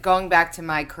just like going back to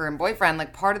my current boyfriend,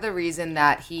 like part of the reason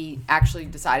that he actually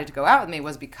decided to go out with me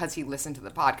was because he listened to the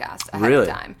podcast ahead of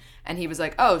time. And he was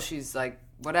like, oh, she's like,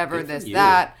 whatever, Good for this, you.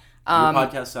 that. Your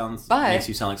podcast makes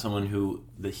you sound like someone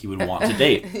that he would want to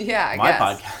date. Yeah, I My guess.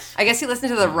 podcast. I guess he listened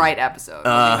to the right episode.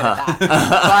 We'll leave it at that. But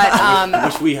I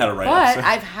wish we had a right But episode.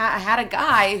 I had a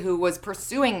guy who was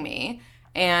pursuing me,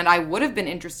 and I would have been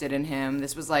interested in him.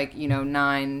 This was like,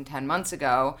 9-10 months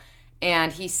ago.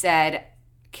 And he said,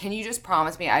 can you just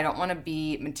promise me I don't want to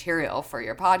be material for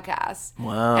your podcast?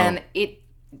 Wow. And it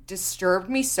disturbed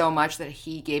me so much that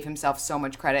he gave himself so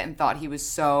much credit and thought he was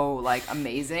so like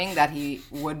amazing that he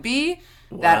would be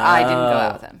that I didn't go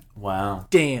out with him. Wow.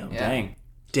 Damn. Yeah.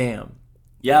 Damn.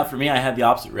 Yeah, for me, I had the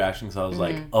opposite reaction because I was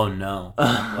like, "Oh no!"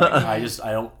 Like, I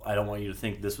don't want you to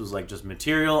think this was like just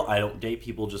material. I don't date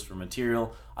people just for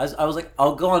material. I was like,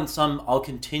 I'll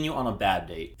continue on a bad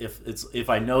date if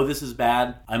I know this is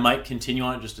bad. I might continue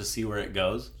on it just to see where it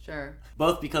goes. Sure.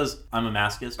 Both because I'm a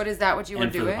masochist. But is that what you were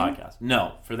and doing? for the podcast,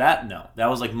 no. For that, no. That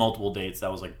was like multiple dates.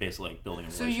 That was like basically like building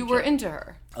a So relationship. you were into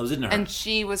her. I was into her. And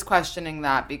she was questioning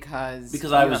that because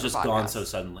I you was have a just gone podcast. so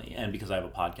suddenly, and because I have a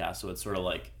podcast, so it's sort of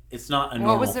like it's not a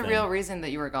normal What was the thing. real reason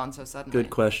that you were gone so suddenly? Good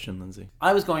question, Lindsay.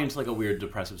 I was going into like a weird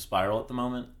depressive spiral at the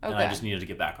moment, and I Okay. just needed to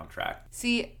get back on track.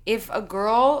 See, if a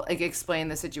girl like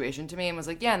explained the situation to me and was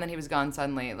like, yeah, and then he was gone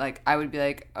suddenly, like I would be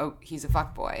like, oh, he's a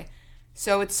fuckboy.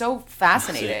 So it's so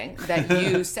fascinating that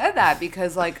you said that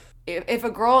because like if a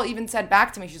girl even said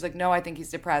back to me, she's like, no, I think he's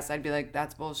depressed, I'd be like,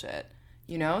 that's bullshit.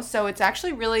 So it's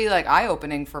actually really like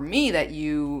eye-opening for me that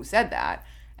you said that.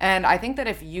 And I think that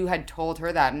if you had told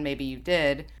her that, and maybe you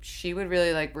did, she would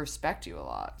really like respect you a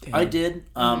lot. Damn. I did.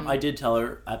 I did tell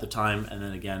her at the time, and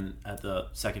then again at the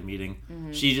second meeting.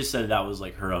 She just said that was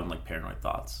like her own like paranoid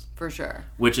thoughts, For sure.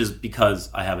 which is because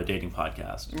I have a dating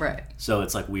podcast. Right. So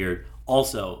it's like weird.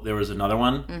 Also, there was another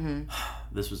one.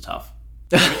 This was tough.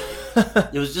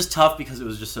 It was just tough because it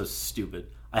was just so stupid.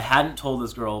 I hadn't told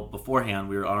this girl beforehand.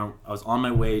 I was on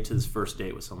my way to this first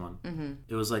date with someone.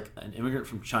 It was like an immigrant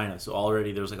from China, so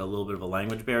already there was like a little bit of a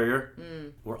language barrier.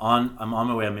 I'm on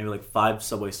my way. I'm maybe like 5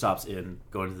 subway stops in,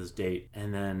 going to this date,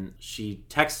 and then she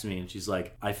texts me and she's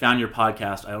like, "I found your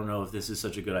podcast. I don't know if this is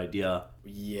such a good idea.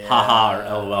 Yeah. Haha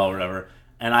or LOL or whatever."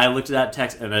 And I looked at that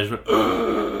text and I just went,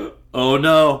 "Oh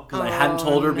no," because I hadn't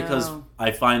told her because I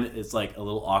find it's like a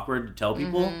little awkward to tell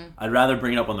people. I'd rather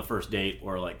bring it up on the first date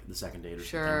or like the second date or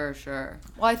something. Sure.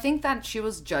 Well, I think that she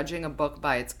was judging a book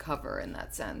by its cover in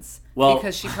that sense. Well-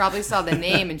 because she probably saw the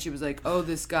name and she was like, oh,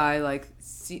 this guy like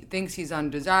thinks he's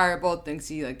undesirable, thinks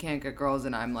he like can't get girls,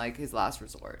 and I'm like his last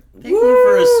resort. Thank you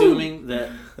for assuming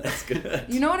that. That's good.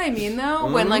 You know what I mean,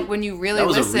 though? When you really That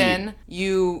was a listen, read.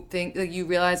 you think like you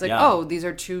realize like, Yeah. oh, these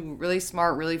are two really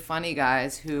smart, really funny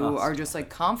guys who are just like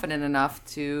confident enough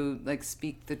to like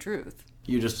speak the truth.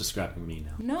 You're just describing me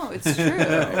now. No, it's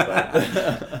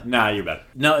true. Nah, you're better.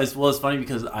 No, it's funny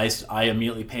because I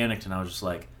immediately panicked and I was just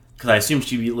like, because I assumed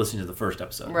she'd be listening to the first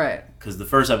episode. Right. Because the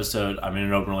first episode, I'm in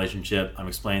an open relationship. I'm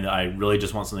explaining that I really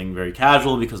just want something very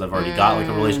casual because I've already got like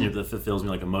a relationship that fulfills me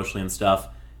like emotionally and stuff.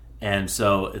 And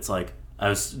so it's like, I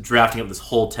was drafting up this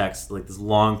whole text, like this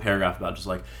long paragraph about just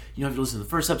like, if you listen to the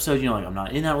first episode, like I'm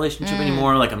not in that relationship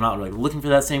anymore. Like I'm not like looking for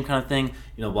that same kind of thing,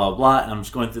 blah, blah, blah. And I'm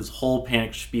just going through this whole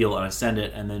panic spiel and I send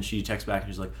it. And then she texts back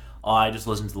and she's like, oh, I just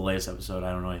listened to the latest episode.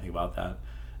 I don't know anything about that.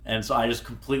 And so I just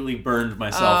completely burned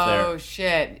myself there. Oh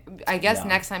shit! I guess Yeah.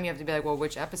 next time you have to be like, well,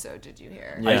 which episode did you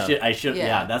hear? Yeah. I should. Yeah.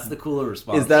 Yeah, that's the cooler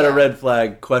response. Is that Yeah. a red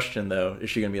flag question though? Is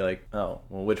she gonna be like, oh,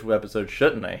 well, which episode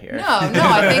shouldn't I hear? No.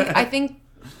 I think.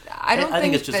 I don't I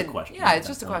think it's just that, a question. Yeah, it's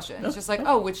That's just a all. question. It's just like,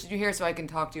 oh, which did you hear, so I can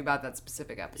talk to you about that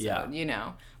specific episode. Yeah. You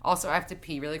know. Also, I have to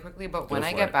pee really quickly, but when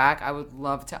I for get it. back, I would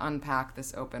love to unpack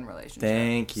this open relationship.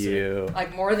 Thank you.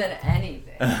 Like more than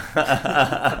anything.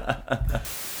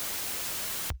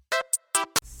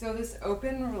 So this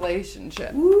open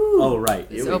relationship. Oh, right.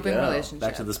 This we open go. relationship.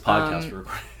 Back to this podcast we're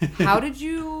recording. How did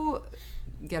you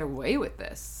get away with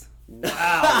this?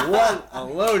 Wow, what a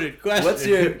loaded question. What's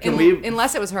your?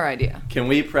 Unless it was her idea. Can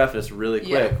we preface really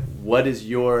quick? Yeah. What is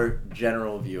your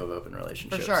general view of open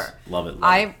relationships? For sure. Love it.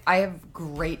 I have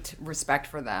great respect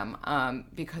for them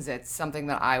because it's something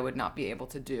that I would not be able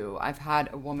to do. I've had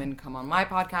a woman come on my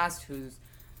podcast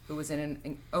who was in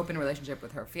an open relationship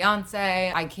with her fiance.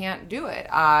 I can't do it.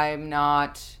 I'm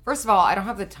not. First of all, I don't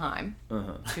have the time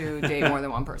to date more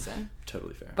than one person.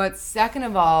 Totally fair. But second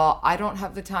of all, I don't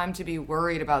have the time to be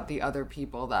worried about the other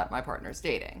people that my partner's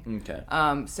dating. Okay.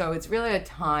 So it's really a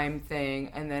time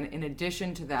thing. And then in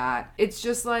addition to that, it's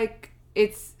just like,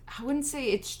 I wouldn't say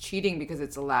it's cheating because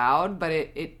it's allowed, but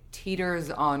it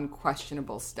teeters on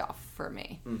questionable stuff for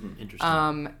me.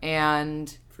 Interesting.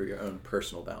 And For your own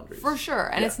personal boundaries. for sure.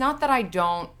 And it's not that I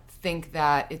don't think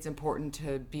that it's important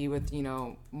to be with,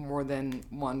 more than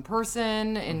one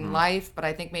person in life, but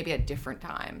I think maybe at different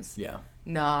times. Yeah.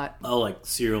 Not. Oh, like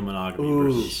serial monogamy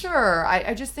versus. Sure.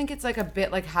 I just think it's like a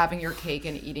bit like having your cake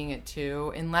and eating it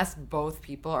too, unless both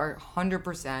people are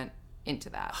 100% into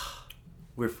that.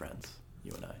 We're friends,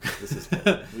 you and I. This is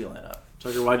good. We line up.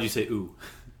 Tucker, why'd you say ooh?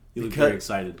 You look very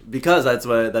excited. Because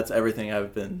that's everything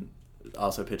I've been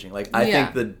also pitching. Like I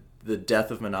Yeah. think the death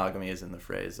of monogamy is in the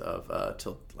phrase of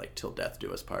till death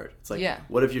do us part. It's like, Yeah.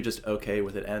 what if you're just okay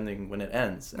with it ending when it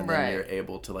ends, and Right. then you're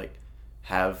able to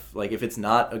have if it's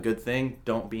not a good thing,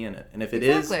 don't be in it, and if it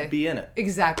Exactly. is, be in it.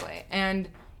 Exactly. And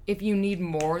if you need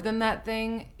more than that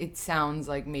thing, it sounds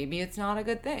like maybe it's not a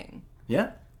good thing.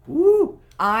 Yeah. Woo.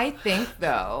 I think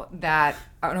though that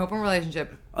an open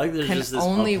relationship I like there's can just this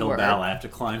only uphill work. battle I have to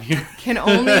climb here. Can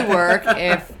only work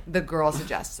if the girl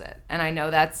suggests it. And I know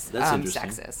that's interesting.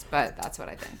 sexist, but that's what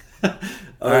I think.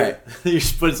 All right. You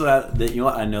just put some out that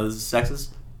I know this is sexist,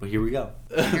 but here we go.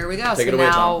 Here we go. Take so it away,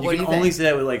 now, Tom. what You do can you only think? say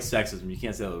that with sexism. You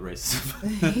can't say that with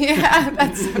racism. Yeah,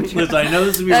 that's so true. Listen, I know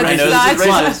this would be That's I know racist. this is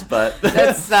Such- racist, but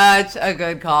That's such a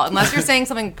good call. Unless you're saying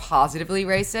something positively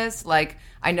racist, like,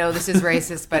 I know this is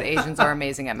racist, but Asians are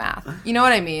amazing at math. You know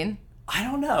what I mean? I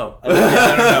don't know. I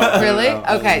don't know. Really? I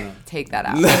don't Okay, know. take that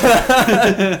out.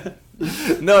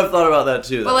 No, I've thought about that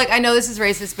too. But, I know this is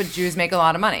racist, but Jews make a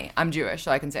lot of money. I'm Jewish,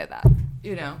 so I can say that.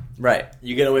 You know? right.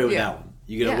 You get away with Yeah. that one.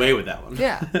 You get Yeah. away with that one.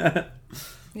 Yeah.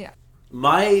 Yeah.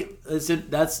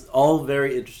 That's all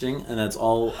very interesting, and that's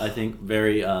all, I think,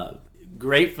 very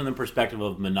great from the perspective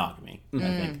of monogamy. I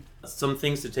think some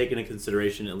things to take into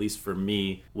consideration, at least for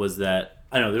me, was that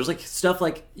I don't know. There's stuff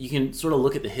you can sort of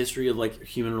look at the history of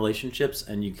human relationships,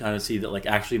 and you kind of see that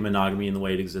actually monogamy in the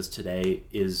way it exists today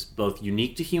is both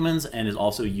unique to humans and is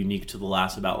also unique to the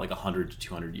last about 100 to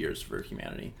 200 years for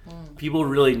humanity. People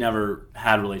really never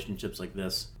had relationships like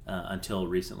this until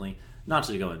recently. Not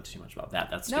to go into too much about that.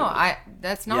 That's stupid. No,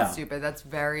 that's not Yeah. stupid. That's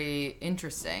very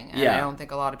interesting. And Yeah. I don't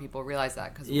think a lot of people realize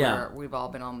that because Yeah. we've all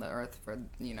been on the earth for,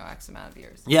 X amount of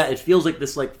years. Yeah, it feels like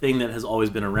this thing that has always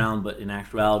been around, but in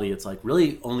actuality, it's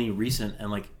really only recent.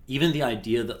 And even the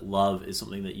idea that love is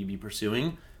something that you'd be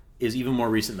pursuing is even more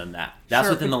recent than that. That's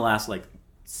Sure, within the last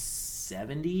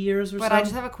 70 years or so. But I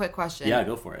just have a quick question. Yeah,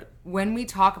 go for it. When we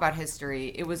talk about history,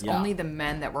 it was Yeah. only the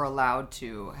men that were allowed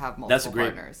to have multiple That's a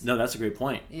great. partners. No, that's a great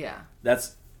point. Yeah.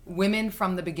 That's Women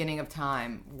from the beginning of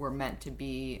time were meant to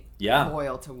be Yeah.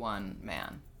 loyal to one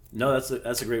man. no,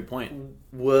 that's a great point.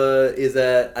 What is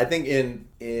that? I think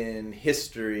in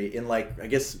history, in I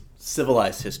guess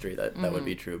civilized history, that would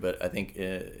be true. But I think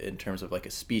in terms of a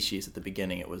species at the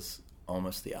beginning, it was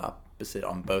almost the opposite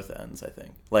on both ends. I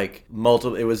think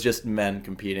it was just men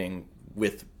competing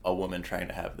with a woman trying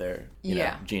to have their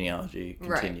genealogy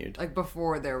continued. Right.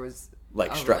 Before there was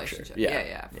a structure. relationship.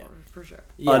 Yeah. Yeah, for sure.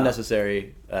 Yeah.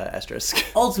 Unnecessary asterisk.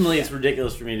 Ultimately, it's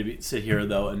ridiculous for me to sit here,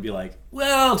 though, and be like,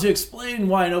 well, to explain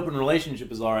why an open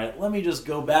relationship is all right, let me just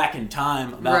go back in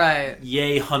time about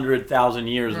 100,000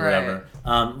 years or Right.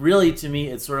 whatever. Really, to me,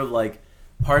 it's sort of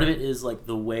part of it is like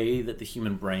the way that the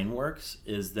human brain works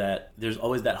is that there's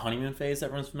always that honeymoon phase that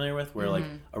everyone's familiar with where like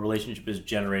a relationship is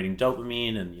generating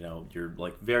dopamine and you're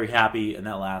like very happy, and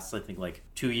that lasts I think like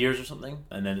 2 years or something,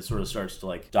 and then it sort of starts to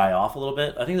like die off a little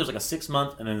bit. I think there's like a 6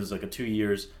 month, and then there's like a 2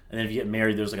 years, and then if you get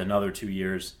married there's like another 2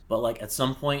 years. But like at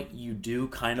some point you do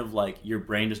kind of like your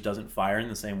brain just doesn't fire in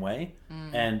the same way,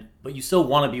 but you still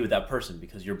want to be with that person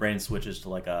because your brain switches to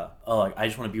like I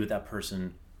just want to be with that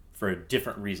person for a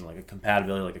different reason, like a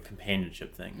compatibility, like a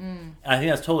companionship thing. And I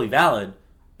think that's totally valid,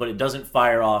 but it doesn't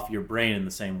fire off your brain in the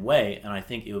same way. And I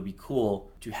think it would be cool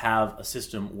to have a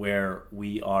system where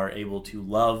we are able to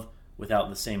love without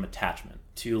the same attachment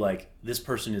to like, this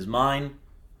person is mine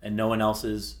and no one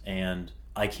else's, and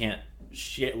I can't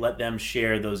let them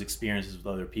share those experiences with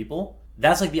other people.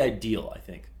 That's like the ideal, I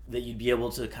think, that you'd be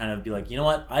able to kind of be like, you know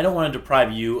what, I don't want to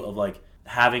deprive you of like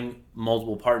having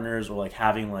multiple partners or like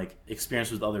having like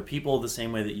experience with other people the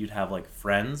same way that you'd have like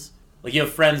friends. Like you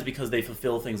have friends because they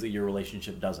fulfill things that your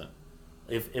relationship doesn't.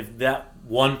 If that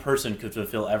one person could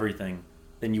fulfill everything,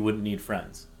 then you wouldn't need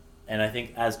friends. And I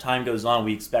think as time goes on,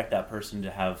 we expect that person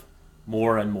to have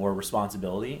more and more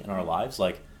responsibility in our lives.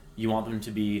 Like you want them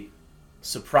to be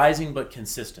surprising but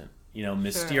consistent,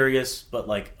 mysterious but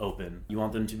like open. You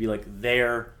want them to be like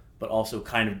there but also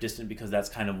kind of distant because that's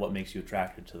kind of what makes you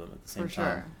attracted to them at the same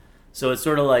time. So it's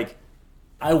sort of like,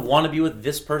 I want to be with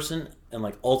this person and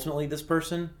like ultimately this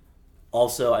person.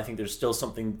 Also, I think there's still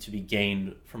something to be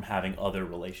gained from having other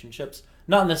relationships.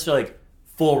 Not necessarily like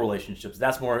full relationships.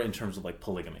 That's more in terms of like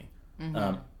polygamy.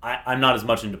 I'm not as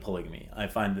much into polygamy. I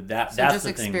find that's just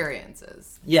the thing.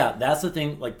 Experiences. Yeah, that's the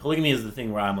thing. Like polygamy is the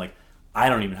thing where I'm like, I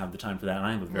don't even have the time for that, and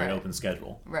I have a very open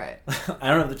schedule. Right. I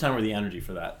don't have the time or the energy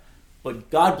for that.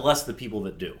 But God bless the people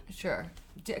that do. Sure.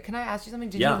 Can I ask you something?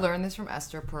 Did you learn this from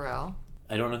Esther Perel?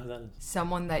 I don't know who that is.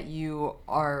 Someone that you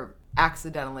are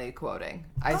accidentally quoting.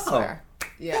 I swear.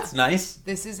 Yeah. That's nice.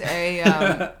 This is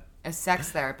a sex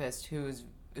therapist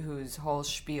whose whole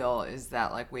spiel is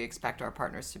that like we expect our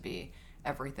partners to be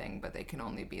everything, but they can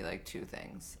only be like two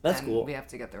things. That's cool. We have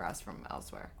to get the rest from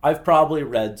elsewhere. I've probably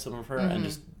read some of her and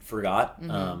just forgot.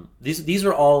 These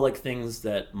are all like things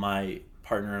that my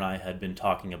partner and I had been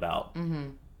talking about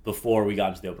before we got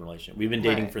into the open relationship. We've been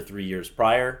dating for 3 years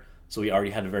prior, so we already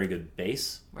had a very good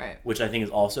base, which I think is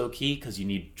also key because you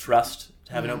need trust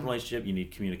to have an open relationship. You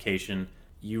need communication.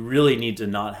 You really need to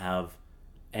not have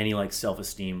any like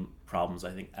self-esteem problems,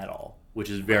 I think, at all, which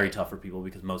is very tough for people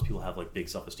because most people have like big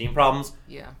self-esteem problems.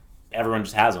 Yeah. Everyone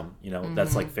just has them,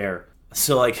 that's like fair.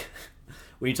 So like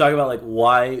when you talk about like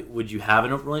why would you have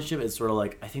an open relationship, it's sort of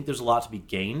like I think there's a lot to be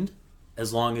gained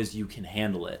as long as you can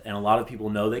handle it. And a lot of people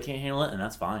know they can't handle it, and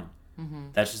that's fine.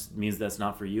 That just means that's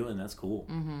not for you, and that's cool.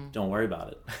 Don't worry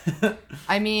about it.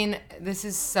 I mean, this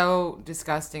is so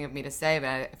disgusting of me to say, but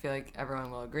I feel like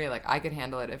everyone will agree. Like, I could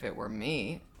handle it if it were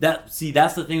me. That's the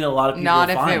thing that a lot of people Not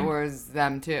find. if it was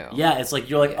them, too. Yeah, it's like,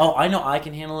 you're like, oh, I know I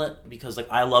can handle it because, like,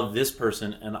 I love this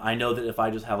person, and I know that if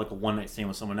I just have, like, a one-night stand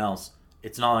with someone else,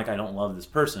 it's not like I don't love this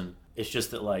person. It's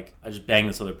just that, like, I just banged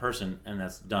this other person, and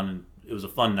that's done, and it was a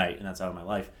fun night, and that's out of my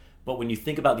life. But when you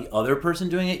think about the other person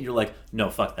doing it, you're like, no,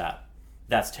 fuck that.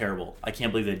 That's terrible. I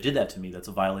can't believe they did that to me. That's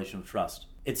a violation of trust.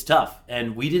 It's tough.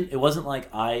 And it wasn't like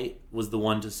I was the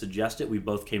one to suggest it. We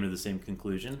both came to the same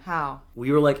conclusion. How?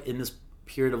 We were like in this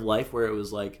period of life where it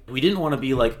was like, we didn't want to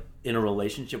be like in a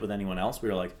relationship with anyone else. We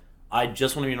were like, I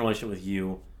just want to be in a relationship with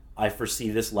you. I foresee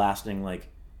this lasting like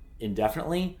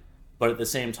indefinitely. But at the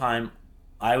same time,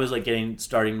 I was like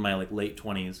starting in my like late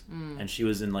 20s and she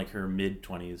was in like her mid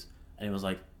 20s. And it was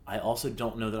like, I also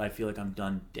don't know that I feel like I'm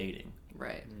done dating.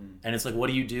 Right. And it's like, what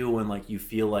do you do when like you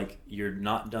feel like you're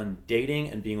not done dating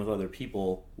and being with other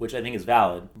people, which I think is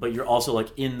valid, but you're also like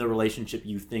in the relationship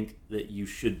you think that you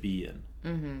should be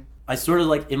in. I sort of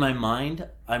like in my mind,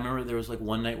 I remember there was like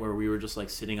one night where we were just like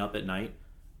sitting up at night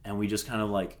and we just kind of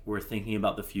like were thinking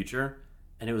about the future.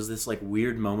 And it was this like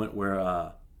weird moment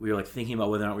where we were like thinking about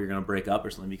whether or not we were going to break up or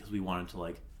something because we wanted to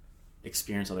like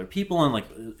experience other people. And like,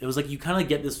 it was like, you kind of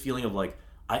get this feeling of like,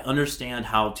 I understand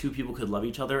how two people could love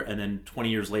each other and then 20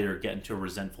 years later get into a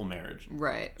resentful marriage.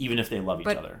 Right. Even if they love each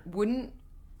other. Wouldn't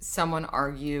someone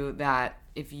argue that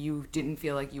if you didn't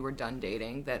feel like you were done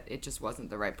dating, that it just wasn't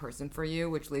the right person for you?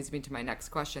 Which leads me to my next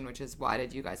question, which is, why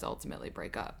did you guys ultimately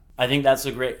break up? I think that's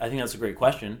a great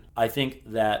question. I think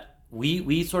that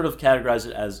we sort of categorize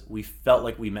it as we felt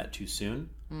like we met too soon.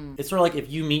 It's sort of like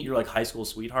if you meet your like high school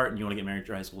sweetheart and you want to get married to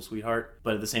your high school sweetheart,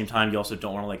 but at the same time you also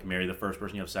don't want to like marry the first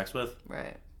person you have sex with.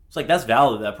 Right. It's like that's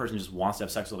valid that person just wants to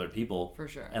have sex with other people. For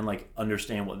sure. And like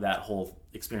understand what that whole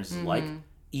experience is like,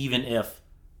 even if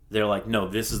they're like, no,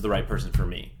 this is the right person for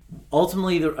me.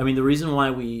 Ultimately, the reason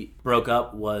why we broke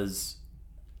up was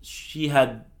she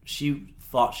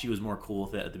thought she was more cool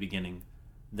with it at the beginning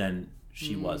than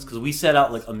she was, because we set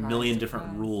out like a million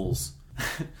different rules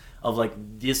of like,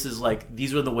 these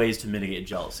are the ways to mitigate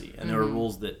jealousy, and there were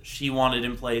rules that she wanted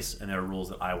in place, and there were rules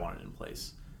that I wanted in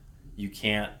place. You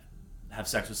can't have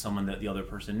sex with someone that the other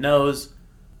person knows.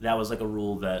 That was like a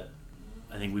rule that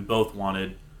I think we both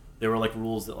wanted. There were like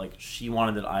rules that like she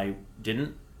wanted that I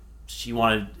didn't. She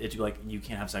wanted it to be like, you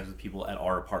can't have sex with people at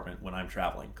our apartment when I'm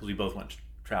traveling, because we both went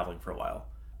traveling for a while.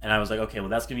 And I was like, okay, well,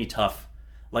 that's gonna be tough.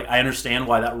 Like, I understand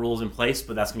why that rule is in place,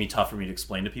 but that's gonna be tough for me to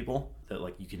explain to people that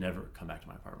like, you can never come back to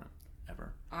my apartment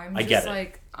ever. I get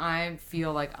it. I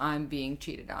feel like I'm being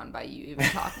cheated on by you even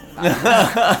talking about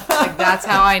it. Like, that's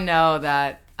how I know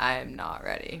that I'm not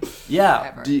ready.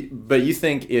 Yeah. But you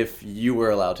think if you were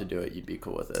allowed to do it, you'd be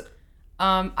cool with it?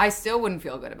 I still wouldn't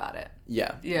feel good about it.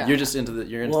 Yeah. Yeah. You're just into the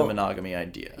monogamy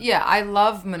idea. Yeah, I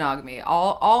love monogamy.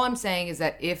 All I'm saying is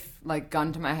that if, like,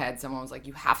 gun to my head, someone was like,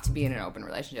 you have to be in an open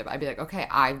relationship, I'd be like, okay,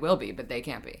 I will be, but they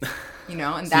can't be. You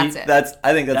know, and that's it.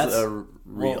 I think that's a real.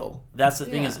 Well, that's the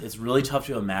thing, is it's really tough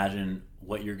to imagine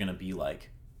what you're gonna be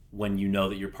like when you know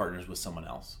that your partner's with someone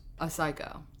else. A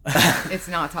psycho. It's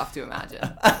not tough to imagine.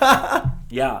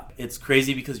 Yeah, it's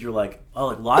crazy because you're like, oh,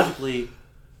 like logically,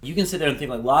 you can sit there and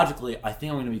think like, logically, I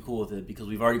think I'm going to be cool with it because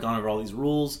we've already gone over all these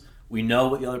rules. We know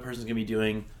what the other person's going to be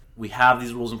doing. We have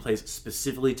these rules in place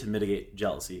specifically to mitigate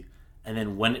jealousy. And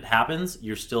then when it happens,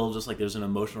 you're still just like, there's an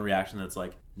emotional reaction that's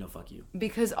like, no, fuck you.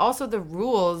 Because also the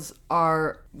rules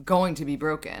are going to be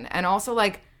broken. And also,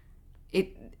 like,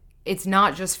 it's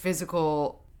not just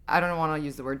physical. I don't want to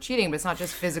use the word cheating, but it's not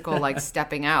just physical, like,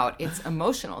 stepping out. It's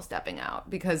emotional stepping out,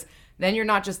 because then you're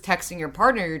not just texting your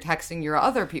partner, you're texting your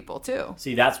other people too.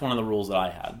 See, that's one of the rules that I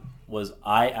had, was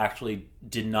I actually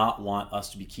did not want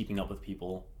us to be keeping up with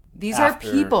people. These are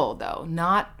people, though,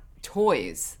 not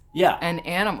toys. Yeah. And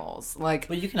animals. Like,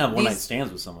 but you can have one-night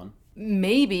stands with someone.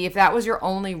 Maybe, if that was your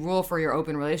only rule for your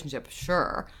open relationship,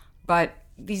 sure. But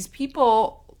these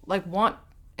people, like, want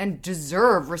and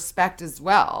deserve respect as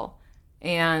well.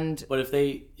 But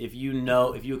if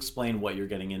you explain what you're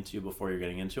getting into before you're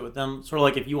getting into it with them, sort of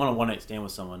like if you want a one-night stand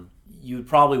with someone, you would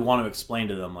probably want to explain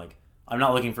to them, like, I'm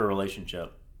not looking for a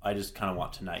relationship. I just kind of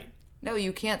want tonight. No,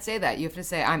 you can't say that. You have to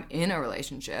say, I'm in a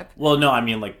relationship. Well, no, I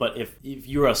mean, like, but if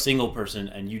you're a single person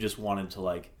and you just wanted to,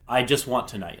 like, I just want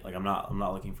tonight. Like, I'm not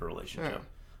looking for a relationship. Sure.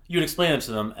 You would explain it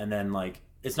to them, and then, like,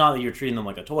 it's not that you're treating them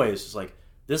like a toy. It's just like,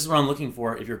 this is what I'm looking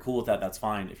for. If you're cool with that, that's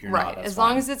fine. If you're not, that's as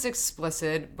long as it's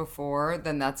explicit before,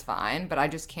 then that's fine. But I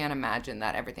just can't imagine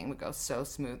that everything would go so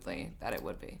smoothly that it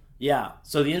would be. Yeah.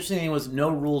 So the interesting thing was no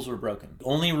rules were broken. The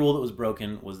only rule that was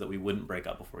broken was that we wouldn't break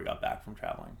up before we got back from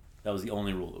traveling. That was the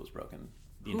only rule that was broken.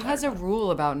 Who has a rule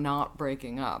about not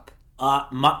breaking up?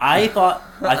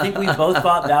 I think we both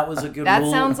thought that was a good rule. That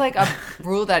sounds like a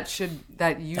rule that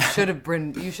you should have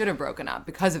broken up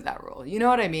because of that rule. You know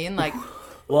what I mean? Like,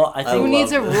 well, I think who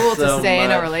needs a rule to stay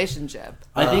in a relationship?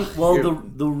 I think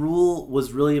the rule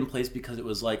was really in place because it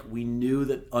was like we knew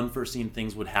that unforeseen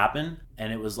things would happen,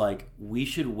 and it was like we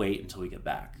should wait until we get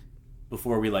back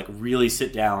before we like really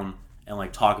sit down and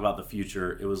like talk about the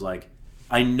future. It was like,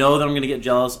 I know that I'm going to get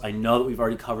jealous. I know that we've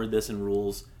already covered this in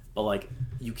rules, but like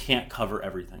you can't cover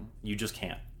everything. You just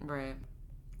can't. Right.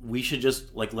 We should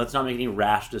just like, let's not make any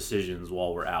rash decisions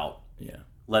while we're out. Yeah.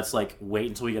 Let's like wait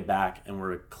until we get back and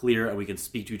we're clear and we can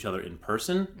speak to each other in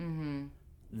person. Mm-hmm.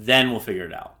 Then we'll figure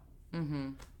it out. Mm-hmm.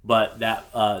 But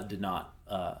that did not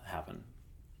happen.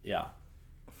 Yeah.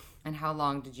 And how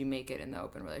long did you make it in the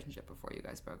open relationship before you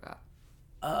guys broke up?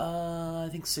 I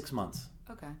think 6 months.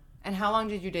 Okay. And how long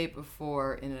did you date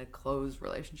before in a closed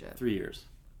relationship? 3 years.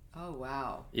 Oh,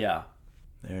 wow. Yeah.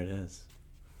 There it is.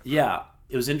 Yeah.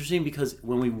 It was interesting because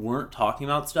when we weren't talking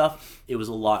about stuff, it was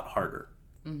a lot harder.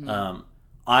 Mm-hmm.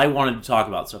 I wanted to talk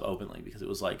about stuff openly because it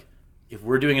was like, if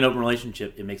we're doing an open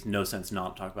relationship, it makes no sense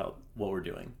not to talk about what we're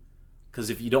doing. Because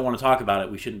if you don't want to talk about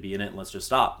it, we shouldn't be in it and let's just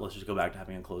stop. Let's just go back to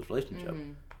having a closed relationship.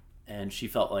 Mm-hmm. And she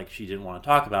felt like she didn't want to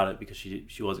talk about it because she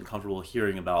wasn't comfortable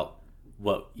hearing about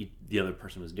what the other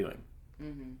person was doing.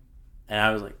 Mm-hmm. And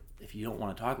I was like, if you don't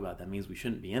want to talk about it, that means we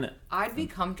shouldn't be in it. I'd be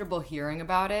comfortable hearing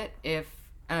about it if,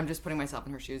 and I'm just putting myself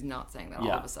in her shoes, not saying that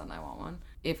all of a sudden I want one,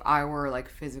 if I were like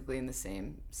physically in the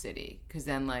same city. Because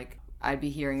then like I'd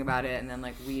be hearing about it and then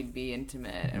like we'd be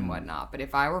intimate and whatnot. But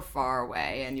if I were far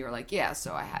away and you were like, yeah,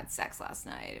 so I had sex last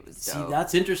night, it was dope. See,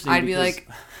 that's interesting. I'd be like,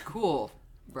 cool,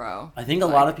 bro. I think a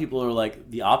lot of people are like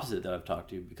the opposite that I've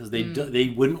talked to because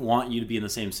they wouldn't want you to be in the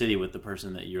same city with the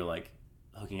person that you're like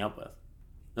hooking up with.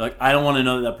 They're like, I don't want to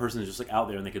know that person is just like out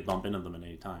there and they could bump into them at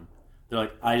any time. They're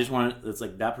like, I just want it's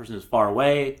like that person is far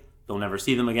away. They'll never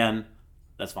see them again.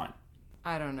 That's fine.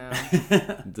 I don't know.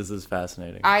 This is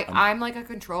fascinating. I'm like a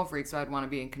control freak, so I'd want to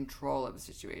be in control of a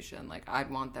situation. Like, I'd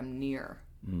want them near.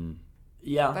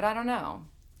 Yeah. But I don't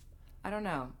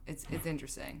know. It's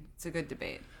interesting. It's a good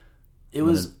debate. It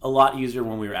was a lot easier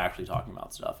when we were actually talking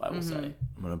about stuff, I will say. I'm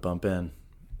going to bump in.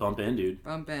 Bump in, dude.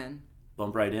 Bump in.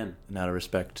 Bump right in. And out of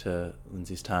respect to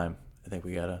Lindsey's time, I think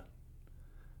we got to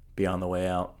be on the way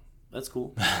out. That's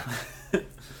cool.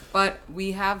 But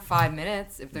we have 5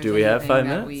 minutes. If there's Do we have 5 that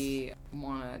minutes? we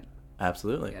want to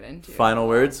Absolutely. get into. Final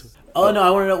words? Oh, no, I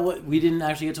want to know what... We didn't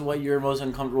actually get to what your most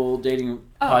uncomfortable dating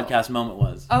podcast moment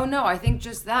was. Oh, no, I think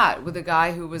just that. With the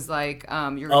guy who was like, you're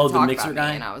going to the talk mixer about guy?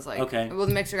 me. And I was like... Okay. Well,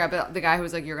 the mixer guy, but the guy who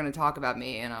was like, you're going to talk about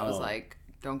me. And I was like,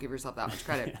 don't give yourself that much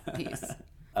credit. Peace.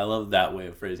 I love that way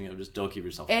of phrasing it. Just don't keep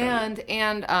yourself credit.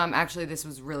 And actually, this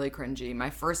was really cringy. My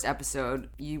first episode,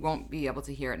 you won't be able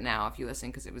to hear it now if you listen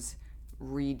because it was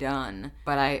redone.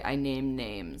 But I named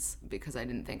names because I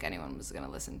didn't think anyone was going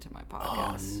to listen to my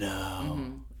podcast. Oh,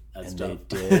 no. That's And dope.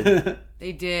 they did.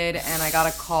 They did, and I got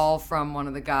a call from one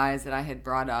of the guys that I had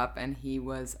brought up, and he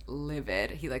was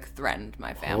livid. He like threatened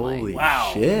my family. Holy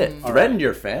Wow. shit. Threatened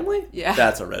your family? Yeah.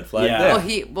 That's a red flag Yeah.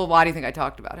 there. Well, why do you think I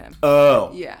talked about him?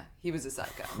 Oh. Yeah, he was a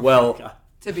psycho Well,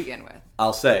 to begin with.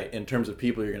 I'll say, in terms of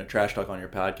people you're going to trash talk on your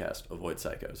podcast, avoid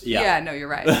psychos. Yeah. No, you're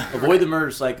right. Avoid the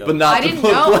murder psycho. But not I to didn't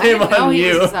put know. I blame didn't know on he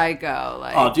you. was a psycho.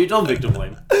 Like, Oh, dude, don't victim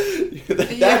blame.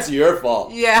 That's your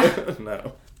fault. Yeah.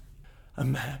 No.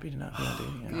 I'm happy to not be on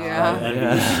dating apps. Yeah. I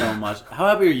envy you so much. How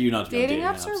happy are you not to be on Dating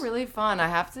apps are really fun. I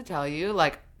have to tell you,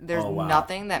 like, there's Oh, wow.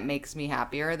 nothing that makes me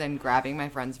happier than grabbing my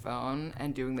friend's phone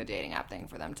and doing the dating app thing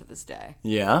for them to this day.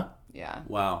 Yeah? Yeah.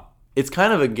 Wow. It's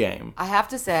kind of a game. I have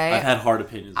to say, I've had hard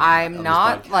opinions on I'm this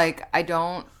not podcast. like I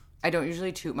don't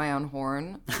usually toot my own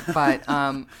horn, but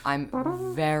I'm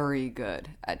very good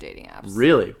at dating apps.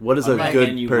 Really? What is a I'm gonna good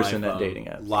hand you my person at phone dating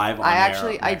apps? Live on I air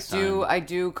actually next time. I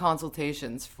do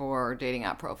consultations for dating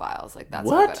app profiles. Like that's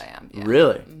how What? good I am. Yeah.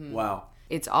 Really? Wow.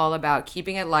 It's all about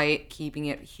keeping it light, keeping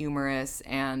it humorous,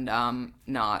 and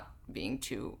not being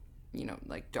too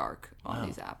like dark on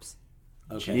these apps.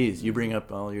 Okay. Jeez, you bring up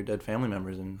all your dead family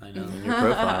members in your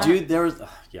profile. Dude, there was...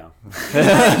 yeah.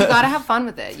 You gotta have fun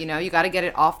with it. You gotta get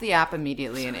it off the app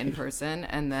immediately and in person,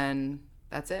 and then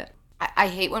that's it. I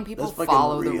hate when people That's fucking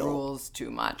follow the real. rules too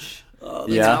much.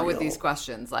 Yeah. With these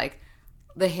questions, like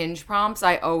the Hinge prompts,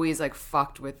 I always like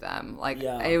fucked with them. Like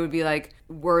Yeah. it would be like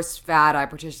worst fad I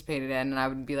participated in, and I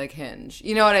would be like Hinge.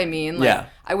 You know what I mean? Like, Yeah.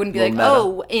 I wouldn't be Little like, meta.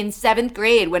 oh, in 7th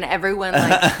grade when everyone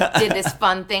like did this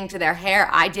fun thing to their hair,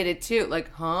 I did it too.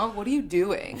 Like, huh? What are you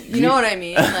doing? You know what I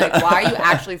mean? Like, why are you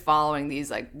actually following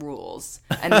these like rules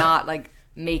and not like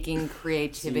making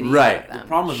creativity Right. out of them?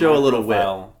 Problem with Show my a little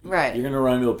profile, Right. You're gonna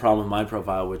run into a problem with my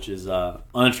profile, which is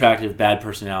unattractive, bad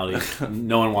personality.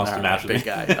 No one wants to All match right, with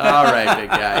big me. guy. All right, big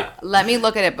guy. Let me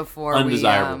look at it before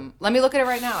Undesirable. we. Let me look at it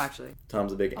right now. Actually,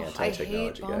 Tom's a big I hate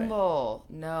anti-technology guy. Bumble.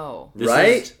 No. This Right?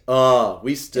 is- Oh,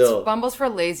 we still... Bumble's for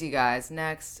lazy guys.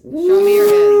 Next, show me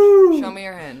your Hinge. Show me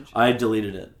your Hinge. I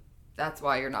deleted it. That's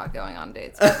why you're not going on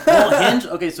dates. Well, Hinge.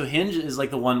 Okay, so Hinge is like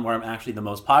the one where I'm actually the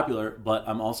most popular, but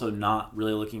I'm also not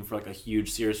really looking for like a huge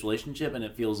serious relationship, and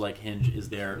it feels like Hinge is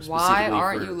there specifically Why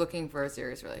aren't for... you looking for a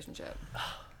serious relationship?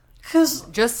 Because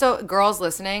Just so girls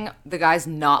listening, the guys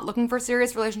not looking for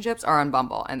serious relationships are on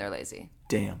Bumble and they're lazy.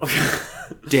 Damn.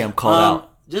 Damn, called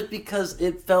out. just because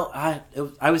it felt I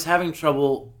was having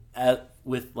trouble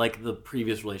with like the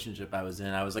previous relationship I was in.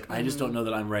 I was like, I just don't know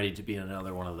that I'm ready to be in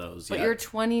another one of those. But yet. you're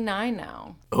 29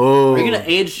 now. Oh. Are you gonna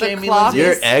age The shame me, clock Lindsay?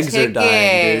 Your is eggs are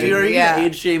dying, ticking. Dude, are you Yeah. gonna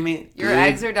age shame me? Your Dude.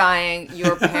 eggs are dying.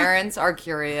 Your parents are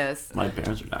curious. My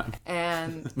parents are dying.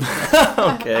 And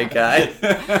Okay, guy.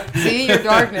 see, your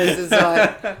darkness is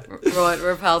what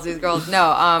repels these girls. No,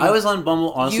 I was on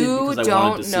Bumble honestly you because I wanted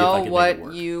don't to see if I know could make it what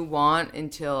work. you want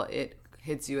until it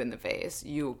hits you in the face.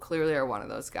 You clearly are one of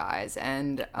those guys,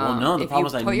 and Well, no, the if problem you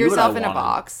is I put knew what yourself I in a wanted.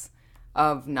 box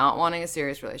of not wanting a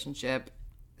serious relationship,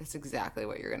 that's exactly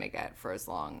what you're gonna get for as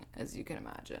long as you can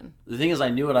imagine. The thing is, I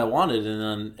knew what I wanted, and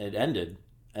then it ended,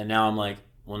 and now I'm like,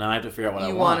 well, now I have to figure out what I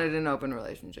You want. wanted an open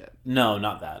relationship, No,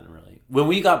 not that really. When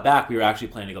we got back, we were actually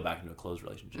planning to go back into a closed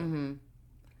relationship.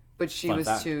 but she Fun was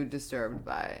fact. too disturbed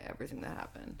by everything that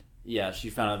happened. Yeah, she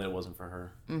found out that it wasn't for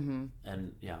her. Mm-hmm.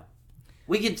 And yeah,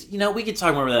 we could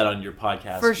talk more about that on your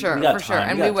podcast For sure, We got for sure,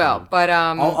 time, and got we will. time. But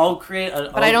I'll create.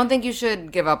 but I don't think you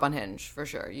should give up on Hinge for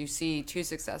sure. You see 2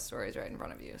 success stories right in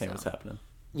front of you. Hey, So. what's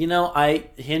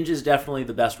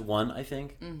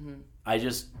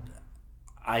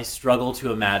I struggle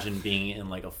to imagine being in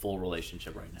like a full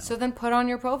relationship right now. So then put on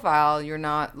your profile, you're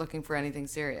not looking for anything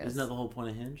serious. Isn't that the whole point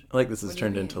of Hinge? I like this has What do you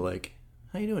turned mean? into like,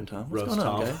 how you doing, Tom? What's Roast going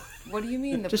on, Tom. guy? What do you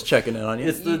mean? Just checking in on you.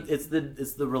 It's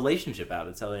the relationship app.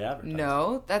 It's how they advertise.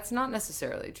 No, that's not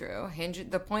necessarily true. Hinge.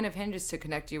 The point of Hinge is to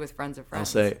connect you with friends of I'll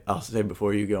friends. say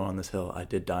before you go on this hill, I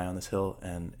did die on this hill,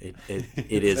 and it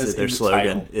is says that their in the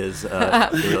slogan title. is the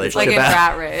relationship like in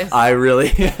app. Rat Race. I really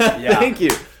thank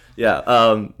you.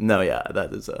 Yeah. No. Yeah.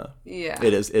 That is. Yeah.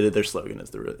 It is. Their slogan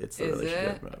is it's the Is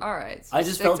relationship. it? All right. so I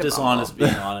just stick felt to dishonest Bumble.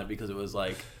 being on it because it was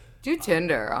like Do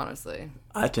Tinder, honestly.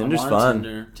 Tinder's I'm on fun.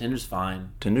 Tinder. Tinder's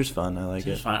fine. Tinder's fun. I like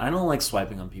Tinder's it. fine. I don't like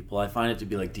swiping on people. I find it to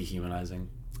be like dehumanizing.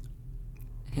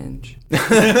 Hinge.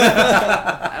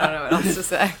 I don't know what else to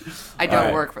say. I don't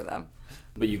right. work for them.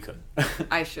 But you could.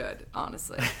 I should,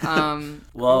 honestly. Well,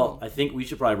 cool. I think we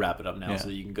should probably wrap it up now Yeah. so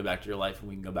that you can go back to your life and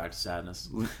we can go back to sadness.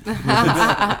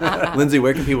 Lindsay,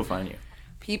 where can people find you?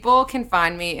 People can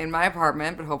find me in my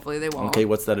apartment, but hopefully they won't. Okay,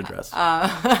 what's that address?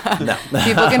 No.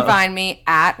 People can find me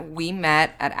at We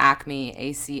Met at Acme,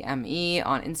 ACME,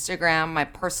 on Instagram. My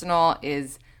personal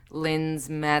is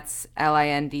Lindsey Mets,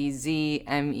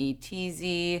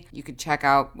 LINDZMETZ. You could check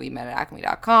out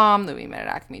WeMetAtAcme.com, the We Met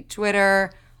at Acme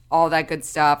Twitter, all that good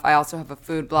stuff. I also have a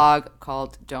food blog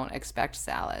called Don't Expect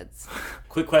Salads.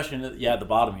 Quick question, at the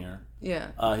bottom here.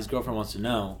 Yeah. His girlfriend wants to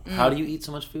know, how do you eat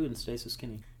so much food and stay so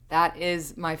skinny? That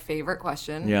is my favorite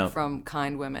question Yeah. from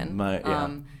kind women. Yeah.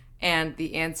 And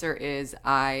the answer is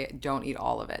I don't eat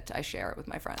all of it. I share it with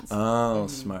my friends. Oh,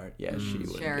 smart. Yeah, she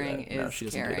wouldn't Sharing do that. No, is she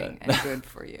doesn't do caring that. and good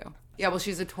for you. Yeah, well,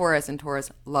 she's a Taurus, and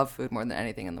Taurus love food more than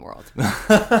anything in the world.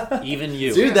 Even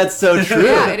you. Dude, that's so true.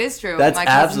 Yeah, it is true. That's my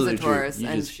cousin's absolutely a Taurus, true.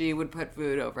 You and just- she would put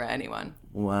food over anyone.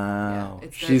 Wow. Yeah,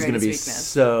 it's their She's gonna be greatest weakness.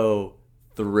 so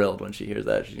thrilled when she hears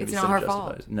that. She's gonna It's be not so her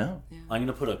justified. fault. No. I'm going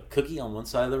to put a cookie on one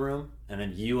side of the room and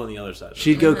then you on the other side of the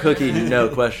She'd room. go cookie, no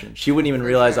question. She wouldn't even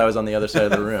realize sure. I was on the other side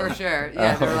of the room. For sure.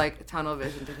 Yeah, they're like tunnel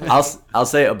vision to cooking. I'll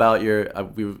say about your I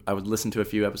would listen to a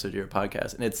few episodes of your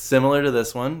podcast, and it's similar to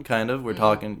this one, kind of. You're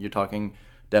talking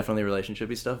definitely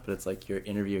relationshipy stuff, but it's like you're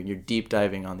interviewing, you're deep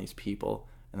diving on these people,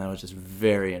 and that was just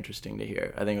very interesting to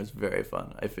hear. I think it was very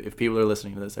fun. If people are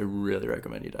listening to this, I really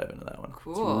recommend you dive into that one.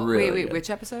 Cool. It's really Wait, good. which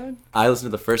episode? I listened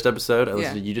to the first episode.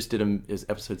 Yeah. You just did is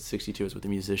episode 62. Is with a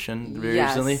musician very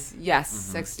Yes. recently. Yes,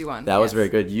 61. That was Yes. very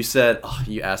good. You said,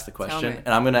 you asked the question, me.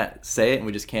 and I'm gonna say it, and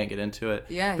we just can't get into it.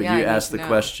 Yeah, But yeah, I you need asked to the know.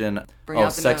 question, Bring out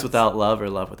the sex notes. without love or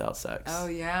love without sex? Oh,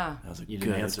 yeah. That was a You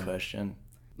didn't good answer. question.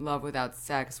 Love without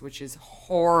sex, which is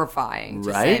horrifying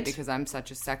to say Right? because I'm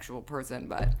such a sexual person,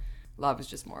 but love is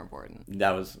just more important.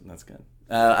 That's good.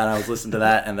 And I was listening to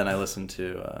that, and then I listened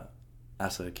to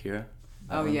Asa Akira.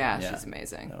 Oh, yeah, she's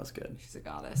amazing. That was good. She's a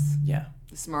goddess. Yeah,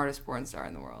 The smartest porn star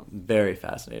in the world. very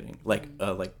fascinating. Like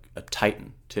a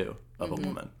titan too of a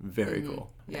woman. Very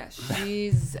cool. Yeah,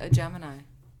 she's a Gemini.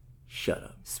 Shut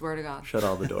up. Swear to God. Shut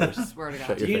all the doors. Swear to God.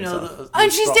 Shut your Do you face know off. And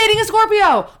she's dating a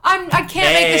Scorpio. I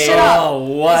can't make this shit up. Oh,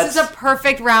 what? This is a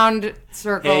perfect round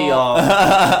circle. Hey, y'all.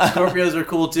 Scorpios are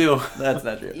cool, too. That's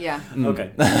not true. Yeah.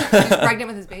 Okay. She's pregnant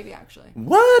with his baby, actually.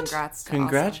 What? Congrats to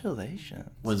Congratulations.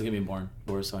 When's it going to be born?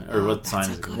 Taurus sign? Or what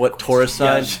sign is it? What Taurus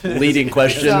sign? Yeah. Leading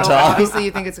question, So Tom. obviously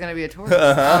you think it's going to be a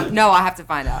Taurus. No, I have to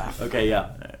find out. Okay, yeah.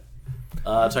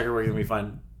 Tucker, where can we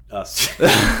find us?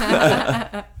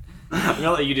 I'm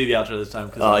gonna let you do the outro this time.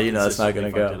 Oh, that's not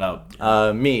going to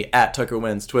go. Me, at Tucker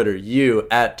Wins, Twitter. You,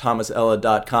 at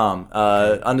thomasella.com.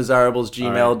 Undesirables,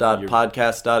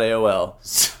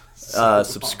 gmail.podcast.aol.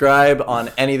 Subscribe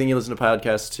on anything you listen to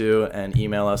podcasts to, and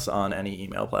email us on any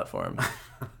email platform.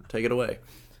 Take it away.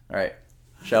 All right.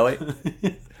 Shall we?